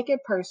not take it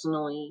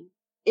personally.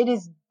 It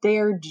is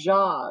their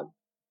job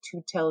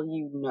to tell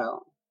you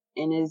no,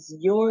 and it's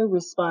your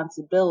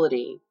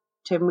responsibility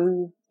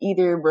to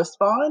either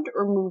respond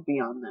or move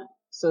beyond that.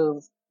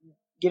 So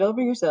get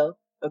over yourself,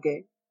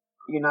 okay?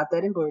 You're not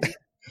that important.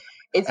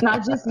 It's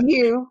not just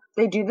you.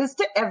 They do this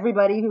to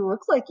everybody who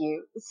looks like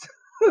you.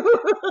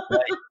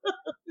 Right.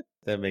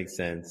 That makes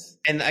sense.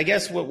 And I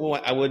guess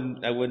what I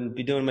wouldn't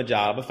be doing my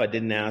job if I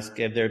didn't ask,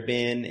 have there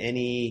been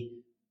any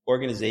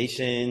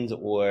organizations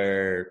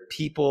or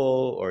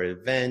people or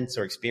events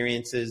or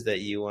experiences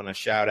that you want to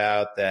shout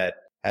out that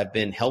have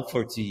been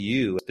helpful to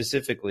you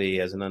specifically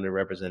as an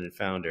underrepresented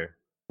founder?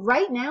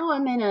 Right now,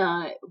 I'm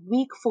in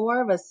week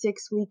 4 of a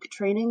 6-week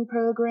training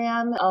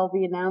program. I'll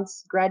be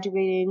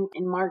graduating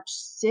in March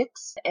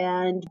 6th.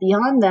 And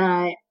beyond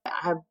that,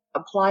 I've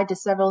applied to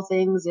several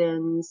things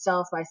in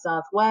South by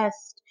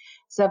Southwest,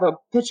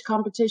 several pitch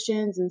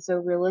competitions. And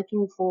so we're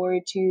looking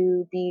forward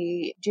to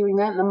be doing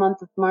that in the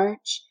month of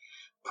March.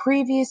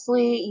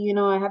 Previously,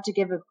 I have to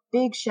give a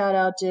big shout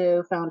out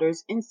to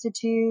Founders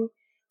Institute,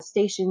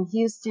 Station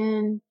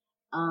Houston,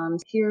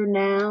 Here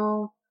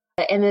Now,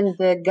 and then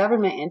the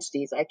government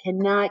entities. I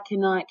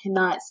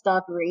cannot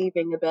stop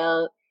raving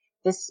about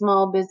the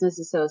Small Business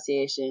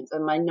Associations, a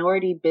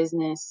Minority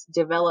Business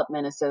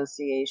Development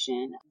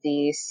Association,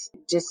 the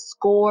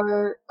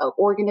SCORE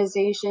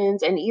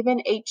organizations, and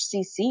even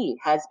HCC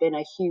has been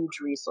a huge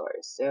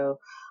resource. So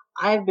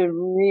I've been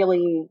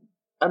really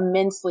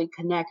immensely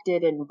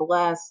connected and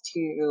blessed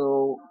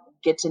to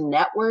get to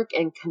network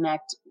and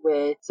connect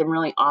with some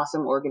really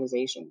awesome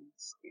organizations.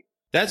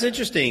 That's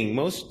interesting.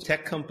 Most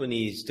tech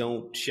companies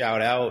don't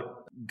shout out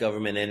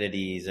government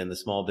entities and the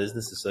Small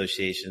Business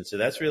Association. So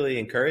that's really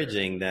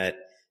encouraging that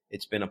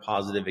it's been a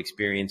positive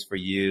experience for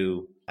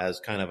you as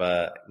kind of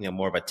a,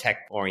 more of a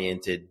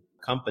tech-oriented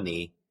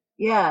company.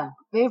 Yeah,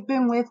 they've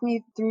been with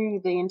me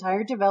through the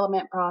entire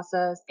development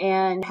process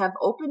and have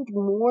opened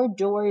more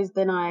doors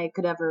than I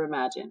could ever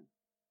imagine.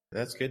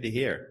 That's good to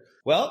hear.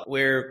 Well,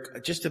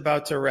 we're just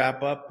about to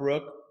wrap up,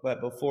 Brooke,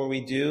 but before we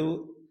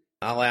do,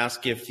 I'll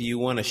ask if you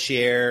want to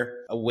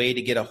share a way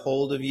to get a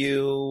hold of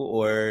you,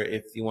 or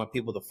if you want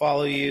people to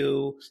follow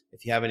you,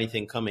 if you have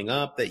anything coming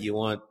up that you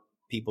want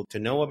people to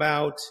know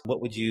about.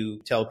 What would you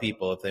tell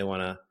people if they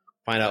want to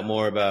find out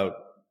more about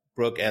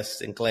Brooke S.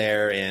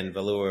 Sinclair and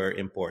Velour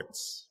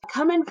Imports?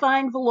 Come and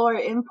find Velour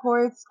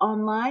Imports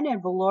online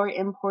at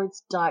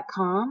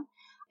vlourimports.com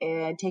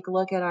and take a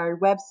look at our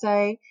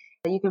website.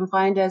 You can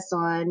find us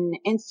on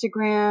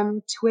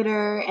Instagram,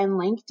 Twitter, and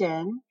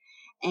LinkedIn.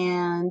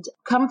 And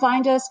come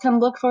find us, come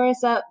look for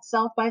us at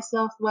South by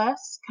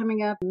Southwest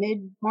coming up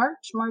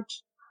mid-March,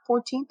 March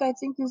 14th, I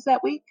think is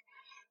that week.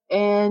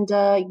 And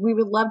we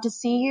would love to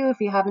see you.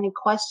 If you have any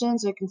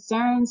questions or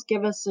concerns,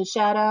 give us a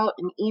shout out,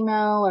 an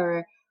email,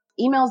 or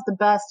email's the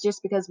best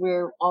just because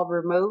we're all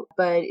remote,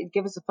 but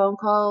give us a phone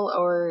call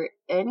or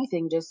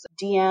anything, just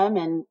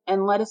DM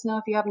and let us know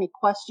if you have any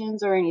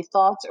questions or any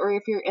thoughts, or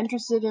if you're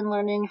interested in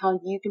learning how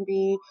you can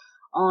be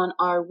on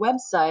our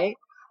website,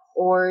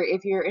 or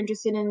if you're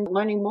interested in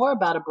learning more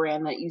about a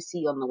brand that you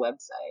see on the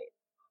website.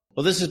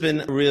 Well, this has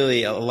been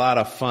really a lot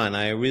of fun.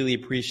 I really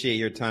appreciate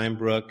your time,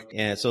 Brooke.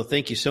 And so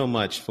thank you so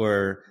much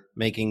for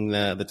making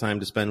the time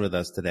to spend with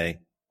us today.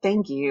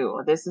 Thank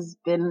you. This has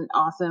been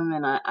awesome,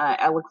 and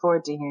I look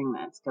forward to hearing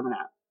that. It's coming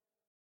out.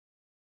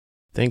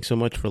 Thanks so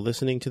much for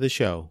listening to the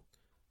show.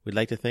 We'd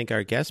like to thank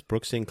our guest,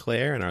 Brooke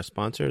Sinclair, and our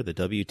sponsor, the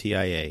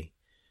WTIA.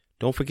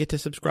 Don't forget to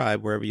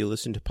subscribe wherever you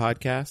listen to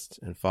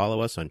podcasts, and follow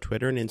us on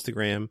Twitter and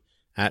Instagram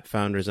at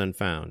Founders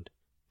Unfound.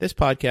 This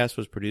podcast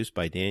was produced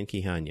by Dan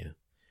Quijana.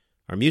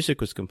 Our music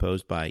was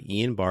composed by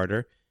Ian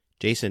Barter,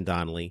 Jason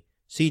Donnelly,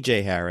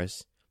 CJ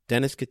Harris,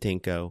 Dennis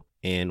Katinko,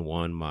 and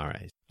Juan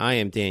Mares. I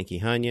am Dan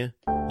Quijana.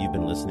 You've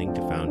been listening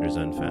to Founders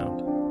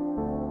Unfound.